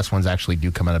 Some of the best ones actually do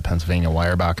come out of Pennsylvania,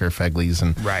 Weyerbacher, Fegley's,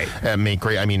 and make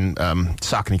great. I mean,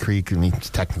 Saucony Creek, it's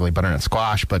technically butternut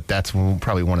squash, but that's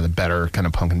probably one of the better kind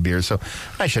of pumpkin beers. So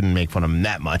I shouldn't make fun of them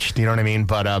that much. Do you know what I mean?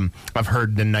 But I've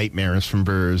heard the nightmares from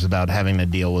brewers about having to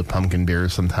deal with pumpkin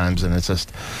beers sometimes, and it's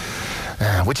just...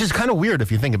 which is kind of weird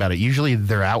if you think about it. Usually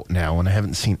they're out now, and I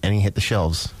haven't seen any hit the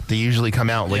shelves. They usually come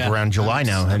out around July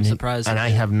now, I'm surprised. And I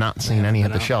have not seen any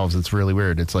hit the shelves. It's really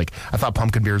weird. It's like I thought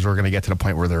pumpkin beers were going to get to the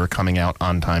point where they were coming out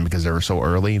on time because they were so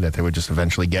early that they would just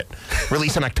eventually get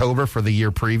released in October for the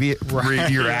year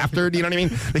year after. Do you know what I mean?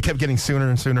 They kept getting sooner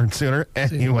and sooner and sooner.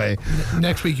 Anyway,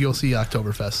 next week you'll see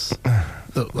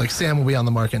Oktoberfest. Like Sam will be on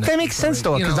the market. That makes sense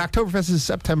though, because Oktoberfest is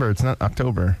September. It's not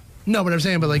October. No, but I'm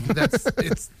saying,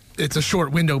 that's it's a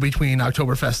short window between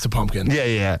Oktoberfest to pumpkin.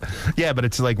 Yeah, but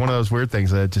it's like one of those weird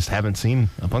things that I just haven't seen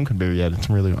a pumpkin beer yet. It's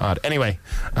really odd. Anyway,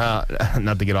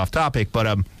 not to get off topic,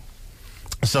 but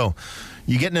so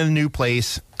you get in a new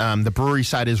place. The brewery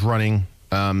side is running.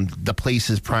 The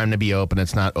place is primed to be open.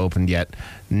 It's not opened yet.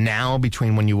 Now,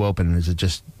 between when you open, is it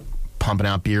just pumping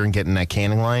out beer and getting that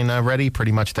canning line ready?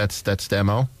 Pretty much that's the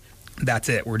MO? That's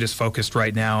it. We're just focused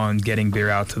right now on getting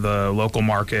beer out to the local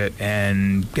market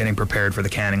and getting prepared for the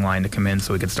canning line to come in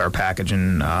so we could start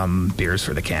packaging beers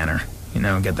for the canner,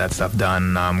 and get that stuff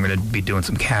done. We're going to be doing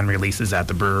some can releases at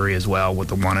the brewery as well with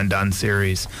the One and Done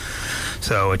series.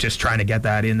 So it's just trying to get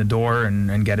that in the door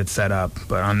and get it set up.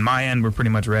 But on my end, we're pretty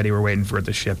much ready. We're waiting for it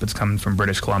to ship. It's coming from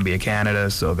British Columbia,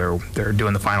 Canada, so they're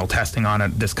doing the final testing on it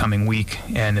this coming week,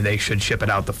 and they should ship it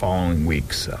out the following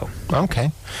week. So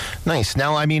okay, nice.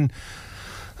 Now, I mean,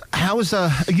 how's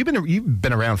you've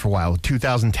been around for a while?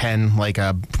 2010, like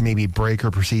maybe Breaker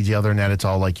precedes you. Other than that, it's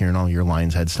all like your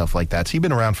Lion's Head stuff like that. So you've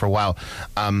been around for a while.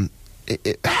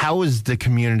 How is the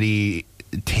community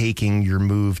taking your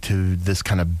move to this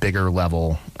kind of bigger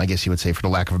level, I guess you would say, for the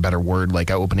lack of a better word, like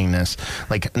opening this,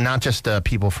 like not just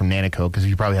people from Nanticoke, because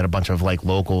you probably had a bunch of like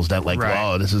locals that like,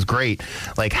 wow, this is great.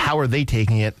 Like, how are they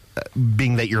taking it,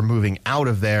 being that you're moving out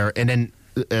of there? And then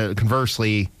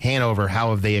conversely, Hanover,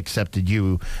 how have they accepted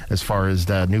you as far as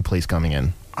the new place coming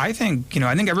in? I think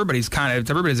everybody's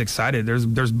excited.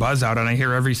 There's buzz out, and I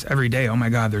hear every day, oh my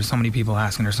God, there's so many people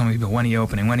asking, there's so many people, when are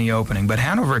you opening? But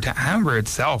Hanover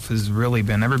itself has really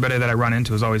been, everybody that I run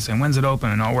into is always saying, when's it open?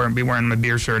 And I'll be wearing my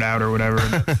beer shirt out or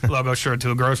whatever, logo shirt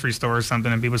to a grocery store or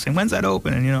something, and people saying, when's that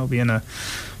open? And be in a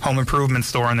home improvement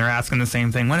store and they're asking the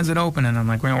same thing, when is it open? And I'm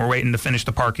like, well, we're waiting to finish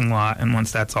the parking lot, and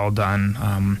once that's all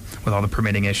done, with all the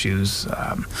permitting issues,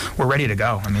 we're ready to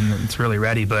go. I mean, it's really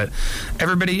ready, but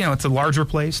everybody, it's a larger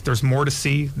place. There's more to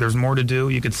see. There's more to do.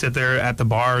 You could sit there at the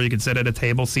bar. You could sit at a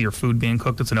table, see your food being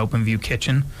cooked. It's an open view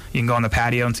kitchen. You can go on the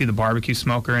patio and see the barbecue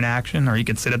smoker in action, or you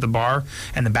could sit at the bar,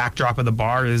 and the backdrop of the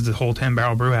bar is the whole 10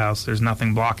 Barrel Brew House. There's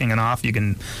nothing blocking it off. You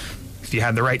can, if you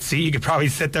had the right seat, you could probably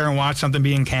sit there and watch something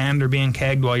being canned or being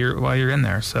kegged while you're in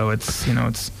there. So it's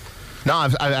it's. No,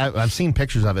 I've seen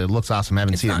pictures of it. It looks awesome. I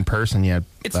haven't seen it in person yet.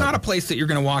 It's not a place that you're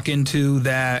going to walk into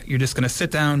that you're just going to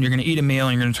sit down, you're going to eat a meal,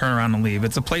 and you're going to turn around and leave.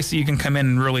 It's a place that you can come in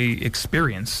and really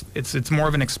experience. It's more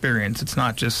of an experience. It's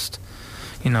not just,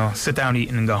 sit down,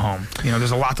 eat, and go home. There's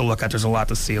a lot to look at. There's a lot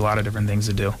to see, a lot of different things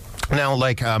to do. Now,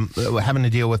 like having to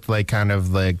deal with kind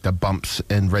of the bumps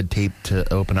and red tape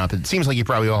to open up, it seems like you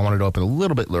probably all wanted to open a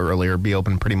little bit earlier, be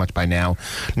open pretty much by now.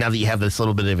 Now that you have this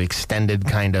little bit of extended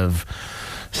kind of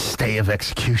stay of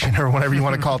execution or whatever you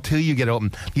want to call it till you get open.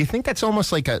 Do you think that's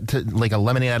almost like a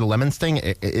lemonade out of lemons thing?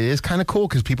 It is kind of cool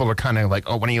because people are kind of like,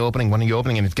 oh, when are you opening? When are you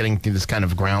opening? And it's getting to this kind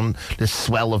of this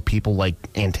swell of people like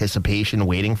anticipation,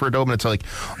 waiting for it to open. It's like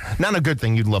not a good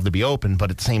thing. You'd love to be open,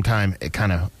 but at the same time, it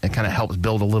kind of helps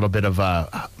build a little bit of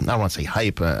I don't want to say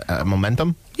hype,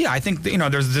 momentum. Yeah, I think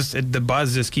there's just the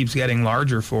buzz just keeps getting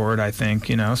larger for it. I think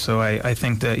so I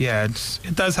think that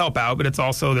it does help out, but it's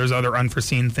also there's other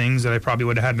unforeseen things that I probably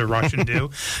would have had to rush and do,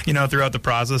 throughout the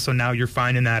process. So now you're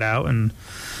finding that out, and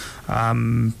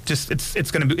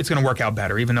it's gonna work out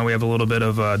better. Even though we have a little bit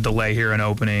of a delay here in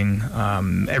opening,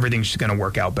 everything's just gonna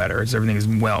work out better. Everything is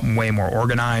way more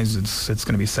organized. It's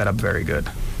gonna be set up very good.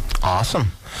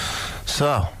 Awesome.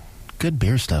 So. Good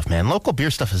beer stuff, man. Local beer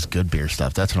stuff is good beer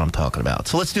stuff. That's what I'm talking about.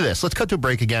 So let's do this. Let's cut to a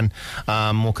break again.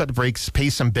 We'll cut to breaks,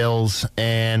 pay some bills,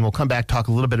 and we'll come back, talk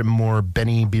a little bit more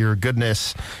Benny beer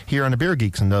goodness here on the Beer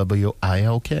Geeks and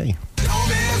WILK. Don't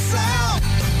miss out.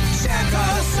 Check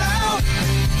us out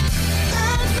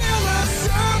at Miller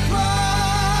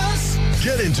Surplus.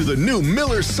 Get into the new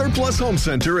Miller Surplus Home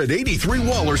Center at 83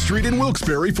 Waller Street in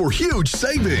Wilkes-Barre for huge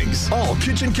savings. All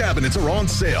kitchen cabinets are on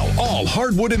sale. All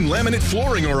hardwood and laminate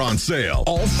flooring are on sale.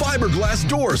 All fiberglass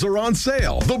doors are on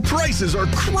sale. The prices are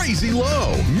crazy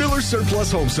low. Miller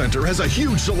Surplus Home Center has a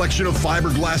huge selection of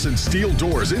fiberglass and steel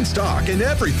doors in stock, and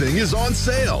everything is on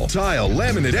sale. Tile,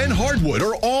 laminate, and hardwood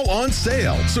are all on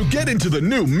sale. So get into the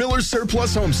new Miller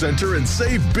Surplus Home Center and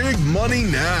save big money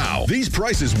now. These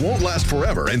prices won't last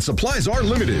forever, and supplies are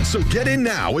limited, so get in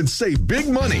now and save big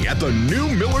money at the new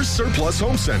Miller Surplus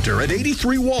Home Center at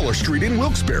 83 Waller Street in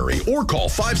Wilkes-Barre, or call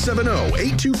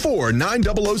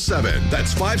 570-824-9007.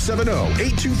 That's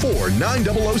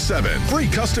 570-824-9007. Free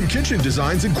custom kitchen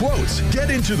designs and quotes.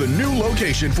 Get into the new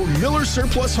location for Miller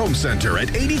Surplus Home Center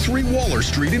at 83 Waller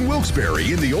Street in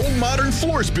Wilkes-Barre in the old modern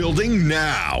Floors building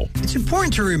now. It's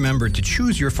important to remember to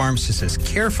choose your pharmacist as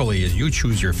carefully as you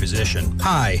choose your physician.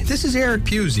 Hi, this is Eric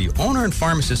Pusey, owner and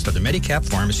pharmacist of the Medicap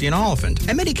Pharmacy in Oliphant.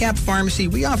 At Medicap Pharmacy,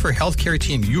 we offer a healthcare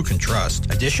team you can trust.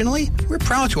 Additionally, we're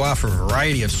proud to offer a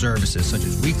variety of services such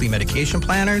as weekly medication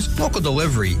planners, local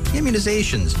delivery,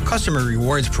 immunizations, customer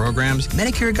rewards programs,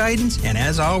 Medicare guidance, and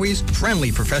as always,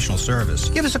 friendly professional service.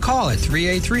 Give us a call at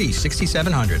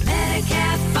 383-6700.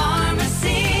 Medicap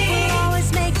Pharmacy. We'll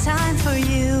always make time for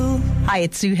you. Hi,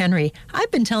 it's Sue Henry. I've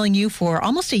been telling you for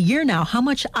almost a year now how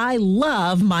much I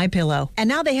love MyPillow. And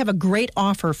now they have a great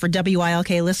offer for WILK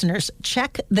listeners.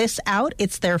 Check this out.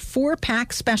 It's their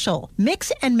 4-pack special.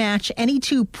 Mix and match any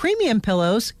 2 premium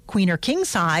pillows, queen or king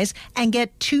size, and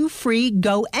get 2 free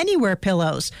Go Anywhere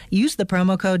pillows. Use the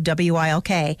promo code WILK.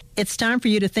 It's time for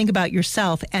you to think about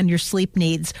yourself and your sleep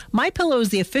needs. MyPillow is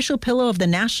the official pillow of the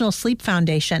National Sleep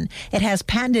Foundation. It has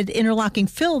patented interlocking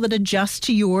fill that adjusts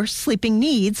to your sleeping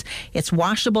needs. It's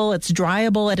washable, it's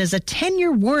dryable, it has a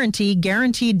 10-year warranty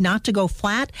guaranteed not to go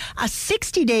flat, a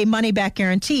 60-day money-back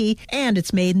guarantee, and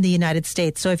it's made in the United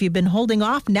States. So if you've been holding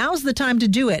off, now's the time to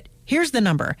do it. Here's the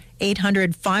number,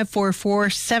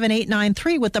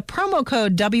 800-544-7893 with the promo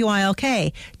code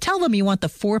WILK. Tell them you want the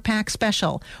 4-pack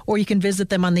special, or you can visit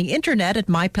them on the internet at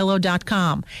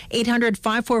mypillow.com.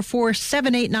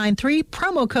 800-544-7893,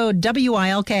 promo code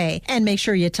WILK. And make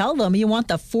sure you tell them you want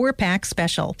the 4-pack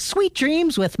special. Sweet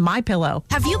dreams with MyPillow.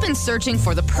 Have you been searching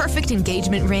for the perfect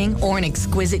engagement ring or an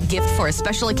exquisite gift for a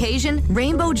special occasion?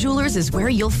 Rainbow Jewelers is where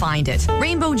you'll find it.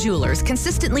 Rainbow Jewelers,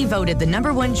 consistently voted the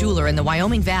 #1 jeweler in the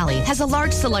Wyoming Valley, has a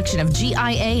large selection of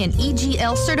GIA and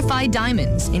EGL certified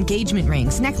diamonds, engagement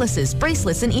rings, necklaces,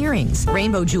 bracelets, and earrings.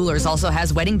 Rainbow Jewelers also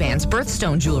has wedding bands,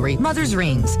 birthstone jewelry, mother's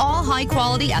rings, all high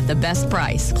quality at the best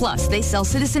price. Plus, they sell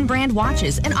Citizen brand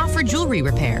watches and offer jewelry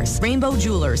repairs. Rainbow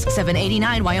Jewelers,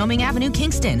 789 Wyoming Avenue,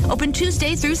 Kingston. Open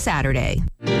Tuesday through Saturday.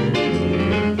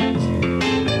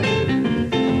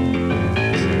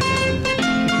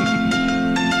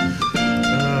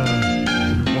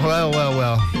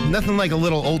 Well. Nothing like a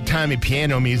little old-timey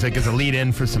piano music as a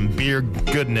lead-in for some beer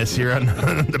goodness here on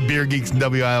the Beer Geeks and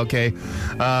WILK.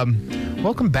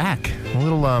 Welcome back. A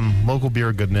little local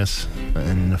beer goodness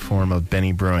in the form of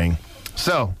Benny Brewing.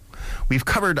 So, we've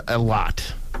covered a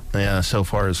lot so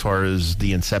far as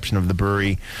the inception of the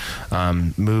brewery,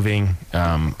 moving,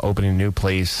 opening a new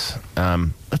place.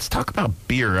 Let's talk about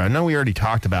beer. I know we already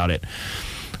talked about it.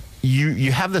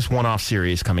 You have this one-off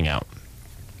series coming out.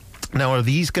 Now, are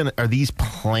these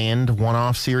planned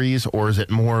one-off series, or is it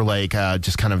more like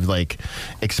just kind of like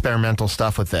experimental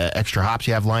stuff with the extra hops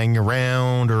you have lying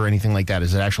around, or anything like that?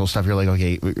 Is it actual stuff you're like,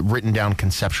 okay, written down,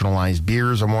 conceptualized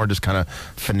beers, or more just kind of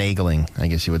finagling, I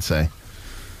guess you would say?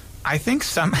 I think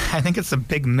it's a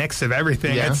big mix of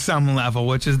everything at some level,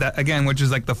 which is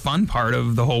like the fun part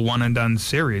of the whole one and done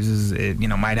series. Is it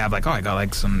might have like, oh, I got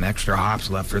like some extra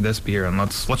hops left for this beer, and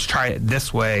let's try it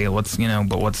this way. Let's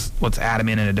add them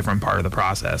in a different part of the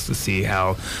process to see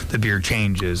how the beer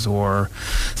changes. Or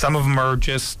some of them are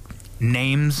just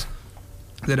names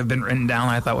that have been written down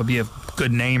I thought would be a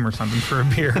good name or something for a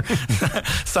beer.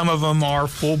 Some of them are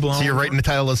full-blown. So you're writing the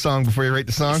title of the song before you write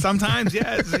the song? Sometimes,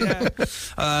 yes.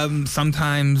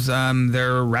 Sometimes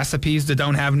there are recipes that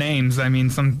don't have names. I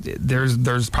mean,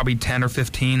 there's probably 10 or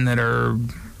 15 that are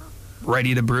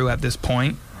ready to brew at this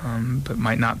point, but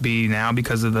might not be now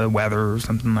because of the weather or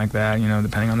something like that,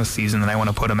 depending on the season that I want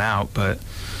to put them out. But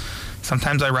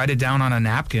sometimes I write it down on a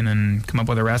napkin and come up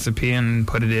with a recipe and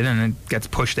put it in, and it gets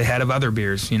pushed ahead of other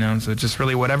beers, So it's just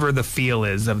really whatever the feel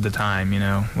is of the time,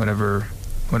 whatever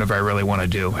I really want to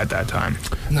do at that time.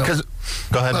 Because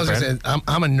go ahead. I was gonna say,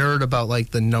 I'm a nerd about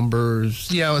like the numbers,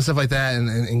 and stuff like that,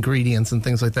 and ingredients and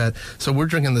things like that. So we're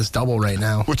drinking this double right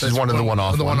now, which is one of the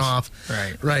one-off. The one-off,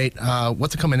 right.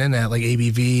 What's it coming in at? Like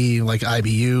ABV, like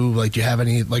IBU? Like, do you have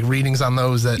any like readings on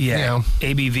those? That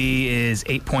ABV is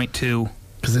 8.2.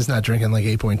 Because it's not drinking like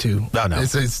 8.2. No.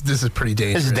 This is pretty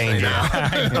dangerous. This is dangerous.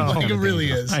 I know. It really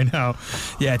is. I know.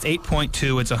 Yeah, it's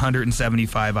 8.2. It's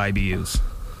 175 IBUs.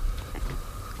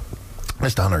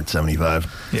 Just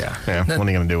 175. Yeah. What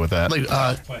are you going to do with that?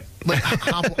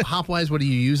 Hop-wise, what are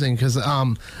you using? Because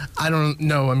I don't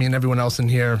know. I mean, everyone else in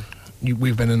here,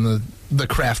 we've been in the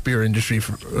craft beer industry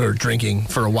or drinking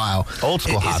for a while. Old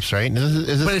school hops, right?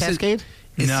 Is this Cascade?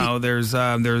 No, there's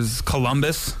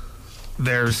Columbus.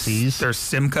 There's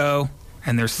Simcoe,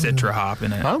 and there's Citra hop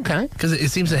in it. Okay. Because it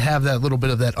seems to have that little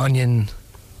bit of that onion,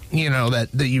 that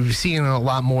you're seeing a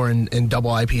lot more in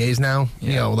double IPAs now,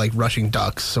 like Rushing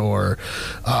Ducks or,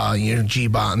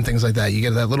 G-Bot and things like that. You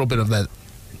get that little bit of that,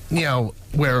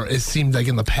 where it seemed like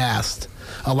in the past,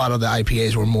 a lot of the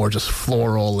IPAs were more just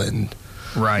floral and...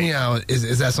 Right.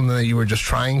 Is that something that you were just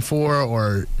trying for,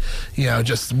 or,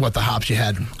 just what the hops you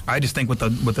had? I just think with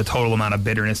the total amount of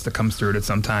bitterness that comes through it,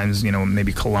 sometimes,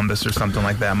 maybe Columbus or something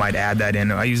like that might add that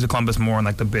in. I use the Columbus more on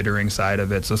like the bittering side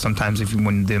of it. So sometimes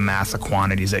when the mass of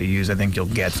quantities that you use, I think you'll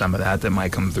get some of that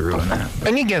might come through in that.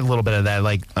 And you get a little bit of that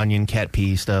like onion cat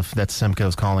pea stuff. That's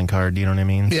Simcoe's calling card. You know what I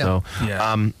mean? Yeah. So,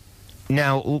 yeah.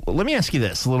 Now, let me ask you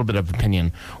this, a little bit of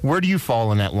opinion. Where do you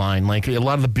fall in that line? Like, a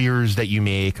lot of the beers that you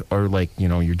make are like,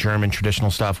 your German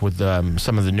traditional stuff with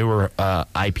some of the newer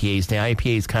IPAs. The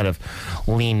IPAs kind of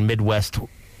lean Midwest,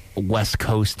 West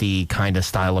Coasty kind of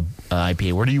style of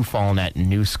IPA. Where do you fall in that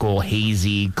new school,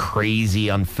 hazy, crazy,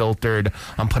 unfiltered?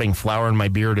 I'm putting flour in my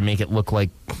beer to make it look like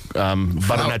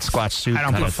butternut squash soup. I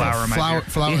don't put flour in my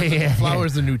beer. Flour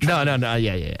is the new No,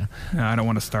 yeah. No, I don't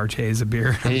want to starch haze a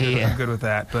beer. I'm good with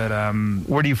that. But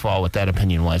where do you fall with that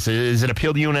opinion-wise? Does it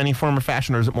appeal to you in any form or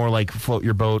fashion, or is it more like float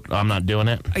your boat, I'm not doing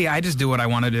it? Yeah, I just do what I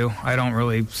want to do. I don't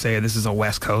really say this is a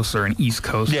West Coast or an East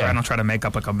Coast. I don't try to make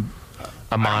up like a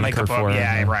moniker for it.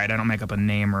 Yeah, right. I don't make up a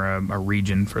name or a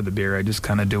region for the beer. I just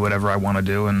kind of do whatever I want to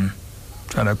do and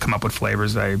try to come up with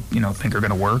flavors I think are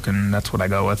going to work, and that's what I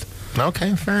go with.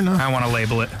 Okay, fair enough. I want to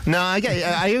label it. No,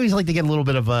 I always like to get a little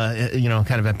bit of a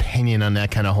kind of opinion on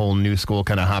that kind of whole new school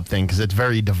kind of hop thing, because it's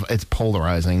it's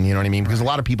polarizing. You know what I mean? Because a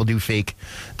lot of people do fake.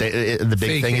 The big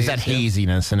Fake thing is that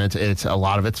haziness, and it's a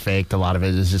lot of it's faked. A lot of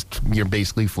it is just you're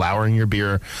basically flouring your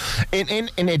beer, and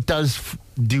it does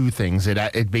do things.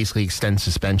 It basically extends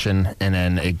suspension, and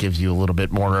then it gives you a little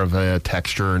bit more of a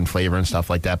texture and flavor and stuff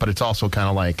like that. But it's also kind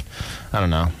of like, I don't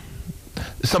know.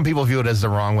 Some people view it as the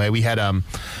wrong way. We had I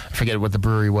forget what the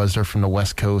brewery was. They're from the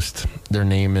West Coast. Their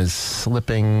name is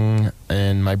slipping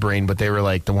in my brain, but they were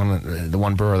like the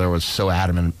one brewer that was so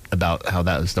adamant about how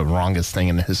that was the wrongest thing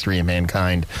in the history of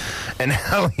mankind, and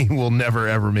how he will never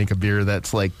ever make a beer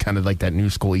that's like kind of like that new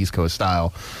school East Coast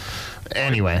style.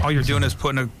 Anyway, all you're doing is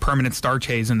putting a permanent starch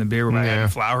haze in the beer by adding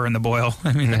flour in the boil.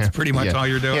 I mean, that's pretty much all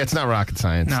you're doing. Yeah, it's not rocket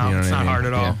science. No, it's not hard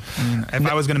at all. Yeah. I mean, if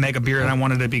I was going to make a beer and I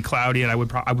wanted it to be cloudy, I would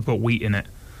put wheat in it.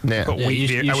 Yeah. You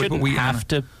shouldn't have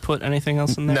to put anything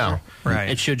else in there. No, right.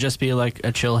 It should just be like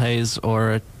a chill haze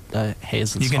or a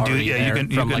haze that's you can do. already Yeah, there you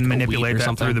from can like manipulate that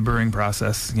something through the brewing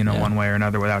process. One way or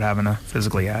another without having to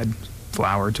physically add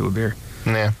flour to a beer.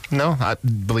 Yeah. No,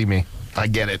 believe me. I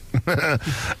get it.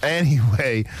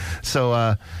 Anyway,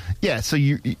 so so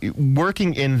you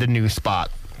working in the new spot,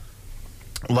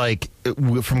 like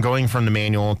from going from the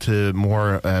manual to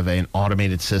more of an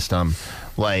automated system,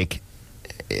 like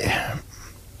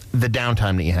the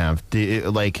downtime that you have,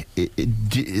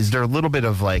 is there a little bit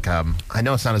of like, I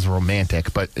know it's not as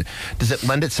romantic, but does it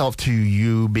lend itself to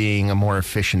you being a more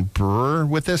efficient brewer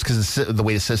with this? Because the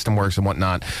way the system works and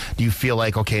whatnot, do you feel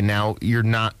like, okay, now you're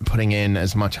not putting in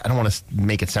as much, I don't want to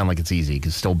make it sound like it's easy,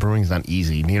 because still brewing's not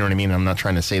easy, you know what I mean? I'm not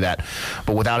trying to say that,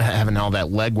 but without having all that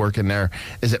legwork in there,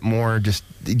 is it more just,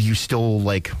 do you still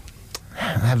like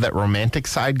have that romantic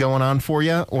side going on for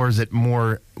you, or is it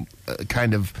more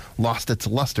kind of lost its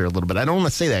luster a little bit? I don't want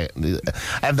to say that.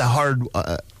 I have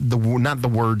not the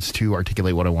words to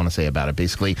articulate what I want to say about it.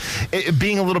 Basically, it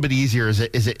being a little bit easier, is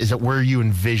it where you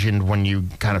envisioned when you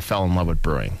kind of fell in love with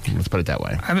brewing? Let's put it that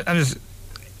way.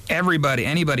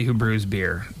 Anybody who brews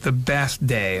beer, the best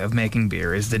day of making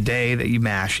beer is the day that you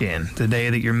mash in, the day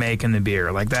that you're making the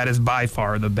beer. Like, that is by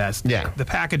far the best. Yeah. The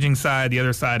packaging side, the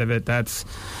other side of it, that's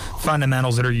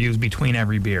fundamentals that are used between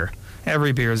every beer.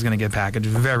 Every beer is going to get packaged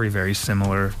very, very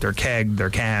similar. They're kegged, they're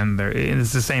canned,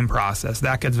 it's the same process.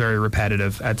 That gets very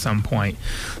repetitive at some point.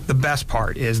 The best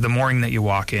part is the morning that you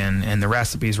walk in and the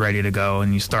recipe's ready to go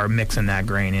and you start mixing that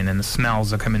grain in and the smells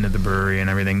that come into the brewery and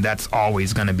everything. That's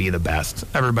always going to be the best.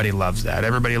 Everybody loves that.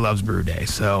 Everybody loves brew day.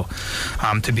 So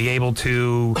to be able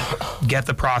to get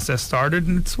the process started,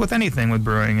 and it's with anything with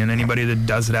brewing, and anybody that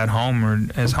does it at home or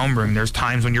as home brewing, there's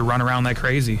times when you run around like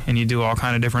crazy and you do all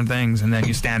kind of different things, and then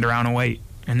you stand around and wait,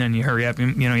 and then you hurry up,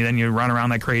 and then you run around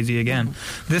like crazy again.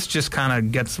 This just kind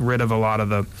of gets rid of a lot of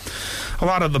the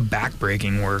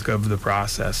backbreaking work of the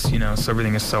process, so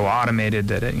everything is so automated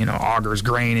that it augers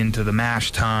grain into the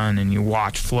mash tun, and you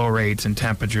watch flow rates and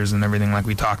temperatures and everything like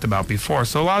we talked about before.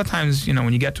 So a lot of times,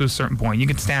 when you get to a certain point, you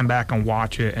can stand back and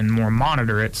watch it and more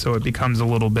monitor it, so it becomes a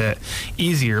little bit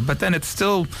easier. But then it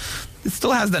still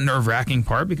has that nerve-wracking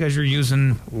part, because you're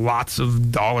using lots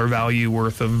of dollar value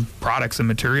worth of products and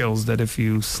materials that if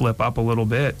you slip up a little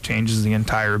bit, changes the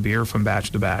entire beer from batch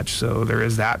to batch. So there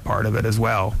is that part of it as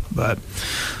well. But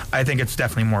I think it's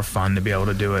definitely more fun to be able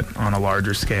to do it on a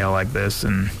larger scale like this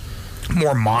and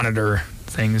more monitor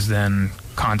things than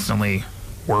constantly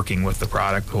working with the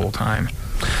product the whole time.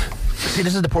 See,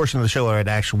 this is the portion of the show where I'd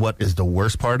ask what is the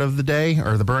worst part of the day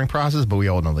or the brewing process, but we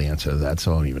all know the answer to that,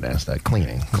 so I don't even ask that.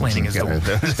 Cleaning. Cleaning is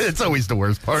it's always the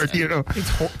worst part,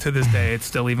 It's, to this day, it's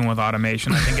still, even with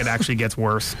automation, I think it actually gets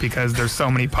worse because there's so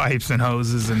many pipes and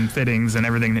hoses and fittings and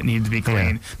everything that needs to be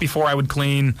cleaned. Yeah. Before I would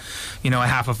clean, a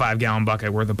half a 5-gallon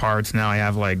bucket worth of parts. Now I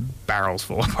have like barrels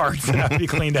full of parts that have to be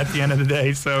cleaned at the end of the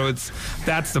day. So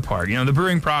that's the part. The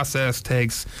brewing process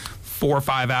takes 4 or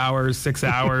 5 hours, 6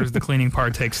 hours. The cleaning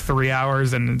part takes 3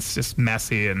 hours, and it's just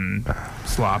messy and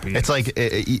sloppy. It's like,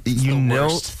 worst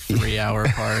 3-hour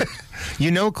part.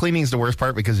 Cleaning's the worst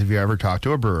part, because if you ever talk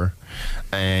to a brewer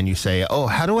and you say, oh,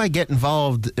 how do I get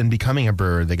involved in becoming a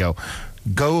brewer? They go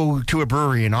to a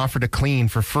brewery and offer to clean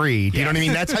for free. Do you know what I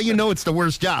mean? That's how you know it's the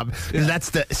worst job. Because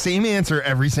that's the same answer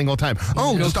every single time.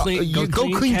 Oh, go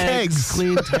clean kegs,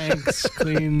 clean tanks,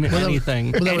 clean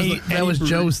anything. Well, that was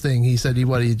Joe's thing. He said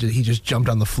he just jumped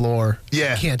on the floor,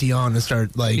 canty on, and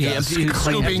started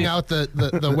scooping out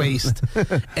the waste.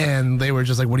 And they were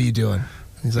just like, "What are you doing?"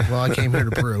 He's like, well, I came here to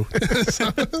brew.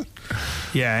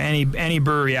 Yeah, any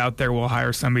brewery out there will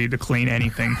hire somebody to clean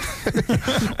anything.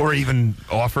 Or even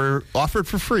offer it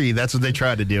for free. That's what they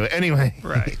try to do. Anyway.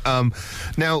 Right.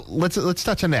 Now, let's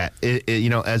touch on that.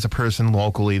 As a person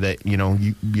locally that,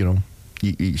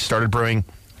 you started brewing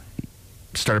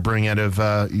out of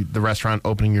the restaurant,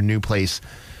 opening your new place.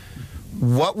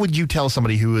 What would you tell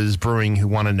somebody who is brewing, who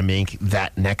wanted to make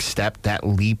that next step, that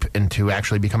leap into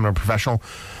actually becoming a professional?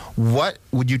 What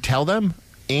would you tell them?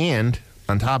 And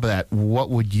on top of that, what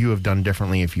would you have done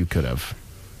differently if you could have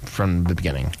from the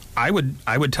beginning? I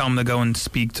would tell them to go and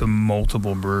speak to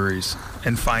multiple breweries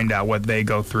and find out what they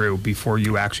go through before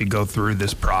you actually go through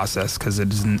this process, because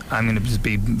I'm going to just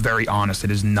be very honest,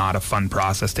 it is not a fun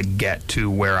process to get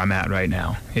to where I'm at right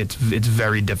now. It's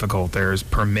very difficult. There's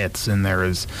permits, and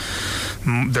there's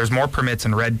more permits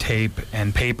and red tape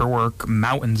and paperwork,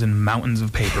 mountains and mountains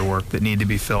of paperwork that need to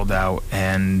be filled out,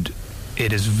 and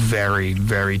it is very,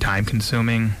 very time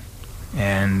consuming.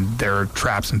 And there are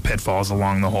traps and pitfalls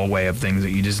along the whole way of things that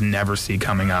you just never see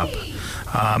coming up.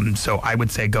 So I would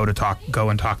say go and talk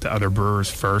to other brewers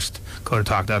first. Go to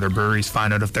talk to other breweries.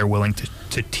 Find out if they're willing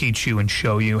to teach you and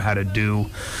show you how to do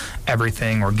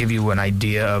everything, or give you an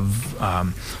idea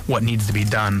of what needs to be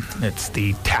done. It's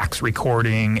the tax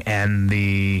recording and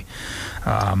the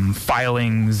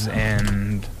filings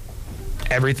and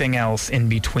everything else in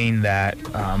between that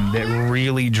that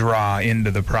really draw into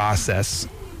the process.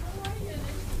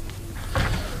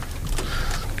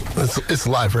 It's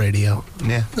live radio.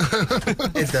 Yeah,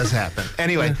 it does happen.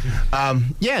 Anyway,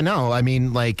 I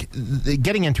mean, like,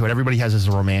 getting into it, everybody has this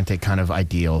romantic kind of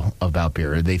ideal about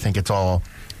beer. They think it's all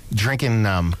drinking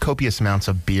copious amounts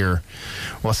of beer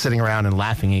while sitting around and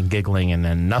laughing and giggling, and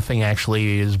then nothing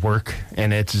actually is work,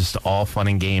 and it's just all fun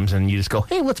and games, and you just go,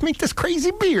 hey, let's make this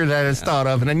crazy beer that is thought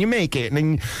of, and then you make it,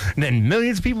 and then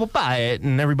millions of people buy it,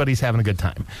 and everybody's having a good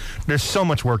time. There's so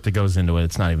much work that goes into it,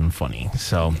 it's not even funny.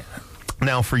 So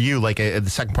now for you, like the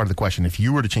second part of the question, if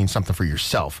you were to change something for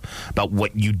yourself about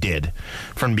what you did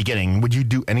from the beginning, would you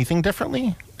do anything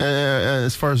differently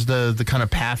as far as the kind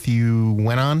of path you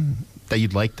went on that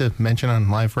you'd like to mention on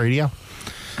live radio?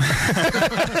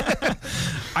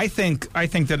 I think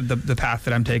that the path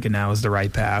that I'm taking now is the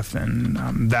right path, and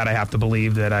that I have to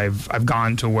believe that I've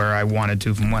gone to where I wanted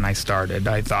to from when I started.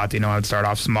 I thought, I'd start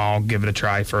off small, give it a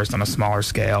try first on a smaller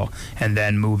scale, and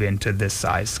then move into this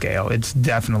size scale. It's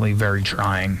definitely very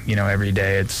trying. Every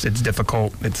day it's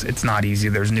difficult. It's not easy.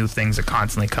 There's new things that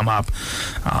constantly come up.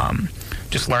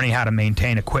 Just learning how to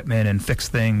maintain equipment and fix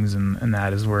things, and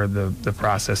that is where the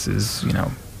process is,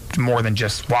 more than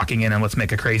just walking in and let's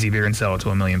make a crazy beer and sell it to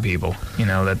 1 million people.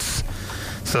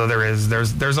 So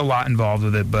there's a lot involved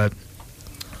with it, but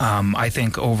I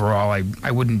think overall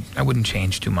I wouldn't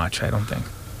change too much, I don't think.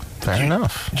 Fair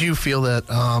enough. Do you feel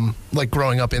that, like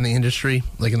growing up in the industry,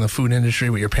 like in the food industry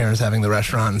with your parents having the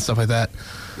restaurant and stuff like that,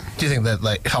 do you think that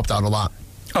like helped out a lot?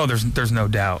 Oh, there's no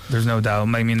doubt. There's no doubt.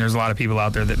 I mean, there's a lot of people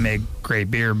out there that make great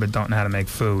beer but don't know how to make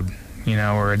food,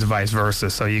 or it's vice versa.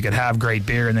 So you could have great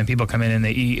beer and then people come in and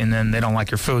they eat and then they don't like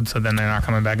your food, so then they're not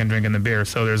coming back and drinking the beer.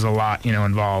 So there's a lot,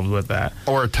 involved with that.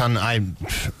 Or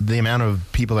the amount of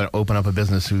people that open up a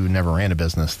business who never ran a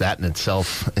business, that in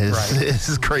itself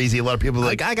is crazy. A lot of people are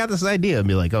like, I got this idea, and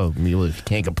be like, oh, if you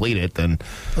can't complete it, then... I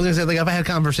was going to say, like, I've had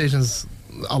conversations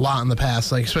a lot in the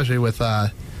past, like, especially with,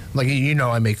 I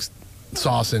make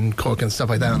sauce and cook and stuff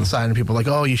like that on the side, and people are like,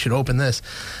 oh, you should open this.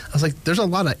 I was like, there's a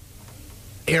lot of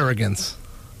arrogance,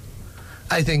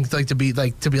 I think, like to be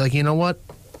like, you know what,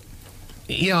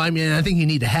 I mean, I think you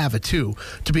need to have it too,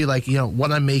 to be like,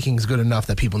 what I'm making is good enough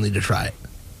that people need to try it.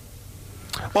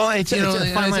 Well, it's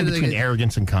a fine line between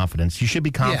arrogance and confidence. You should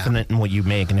be confident in what you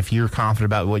make, and if you're confident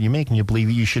about what you make and you believe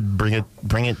you should bring it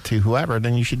to whoever,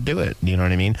 then you should do it. You know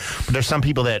what I mean? But there's some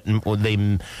people that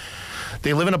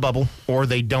they live in a bubble, or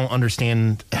they don't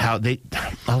understand how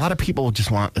a lot of people just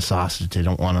want the sausage. They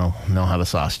don't want to know how the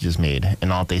sausage is made,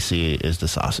 and all they see is the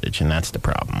sausage, and that's the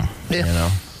problem. Yeah.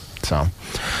 So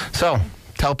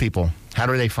tell people, how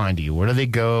do they find you? Where do they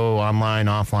go? Online,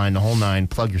 offline, the whole nine.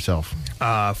 Plug yourself.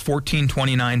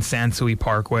 1429 Sansui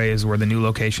Parkway is where the new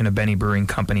location of Benny Brewing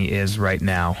Company is right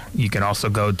now. You can also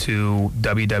go to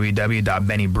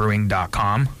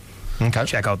www.bennybrewing.com. Okay.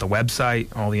 Check out the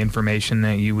website. All the information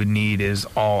that you would need is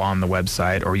all on the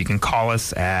website, or you can call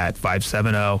us at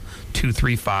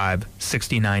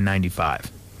 570-235-6995.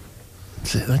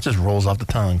 That just rolls off the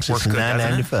tongue.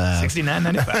 $69.95.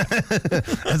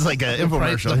 $69.95. That's like an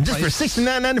infomercial. Just for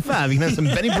 $69.95, you can have some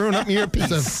Benny Brewing up in your piece.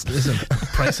 It's a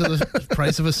price of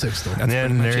a sixth. And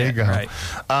then there you go. Right.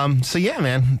 So yeah,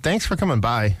 man, thanks for coming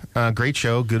by. Great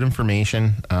show, good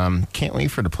information. Can't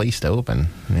wait for the place to open.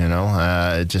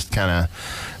 Just kind of.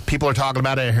 People are talking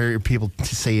about it. I heard people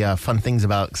say fun things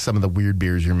about some of the weird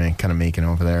beers you're kind of making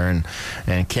over there,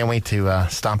 and can't wait to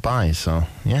stop by. So,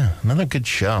 yeah, another good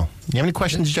show. You have any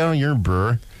questions, Joe? You're a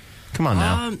brewer. Come on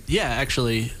now. Yeah,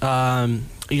 actually.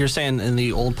 You're saying in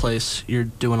the old place you're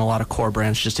doing a lot of core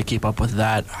branch just to keep up with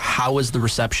that. How is the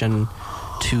reception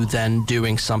to then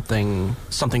doing something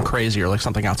crazier, like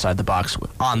something outside the box,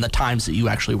 on the times that you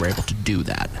actually were able to do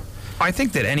that? I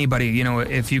think that anybody,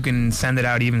 if you can send it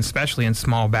out, even especially in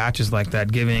small batches like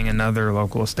that, giving another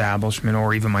local establishment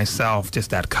or even myself just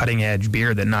that cutting edge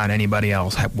beer that not anybody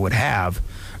else would have,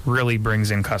 really brings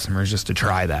in customers just to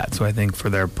try that. So I think for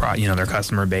their their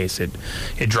customer base, it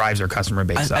drives their customer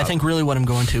base up. I think really what I'm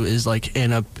going to is like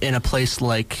in a place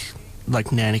like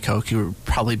Nanny Coke, you're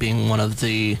probably being one of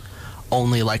the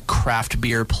only like craft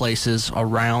beer places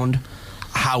around.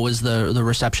 How was the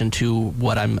reception to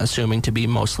what I'm assuming to be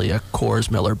mostly a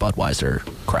Coors, Miller, Budweiser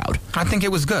crowd? I think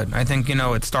it was good. I think,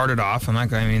 it started off, and I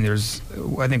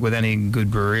think with any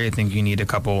good brewery, I think you need a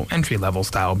couple entry-level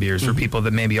style beers for people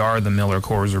that maybe are the Miller,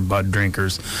 Coors, or Bud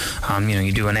drinkers.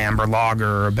 You do an amber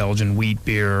lager or a Belgian wheat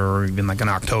beer or even like an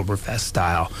Oktoberfest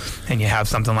style, and you have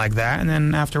something like that, and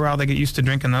then after a while they get used to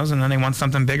drinking those, and then they want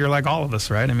something bigger like all of us,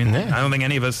 right? I mean, I don't think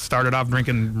any of us started off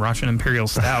drinking Russian Imperial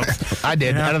Stouts. I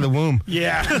did, out of the womb. Yeah.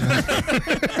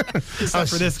 Except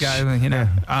for this guy,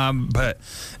 but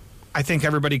I think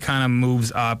everybody kind of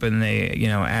moves up, and they,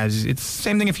 as it's the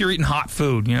same thing if you're eating hot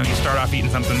food. You start off eating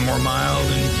something more mild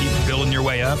and keep building your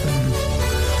way up.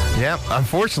 Yeah,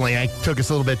 unfortunately, I took us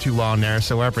a little bit too long there,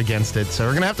 so we're up against it. So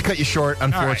we're going to have to cut you short,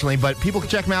 unfortunately. Right. But people can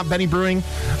check them out, Benny Brewing,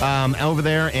 over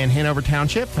there in Hanover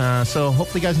Township. So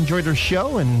hopefully you guys enjoyed our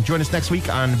show, and join us next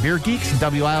week on Beer Geeks,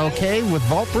 WILK with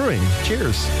Vault Brewing.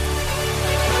 Cheers.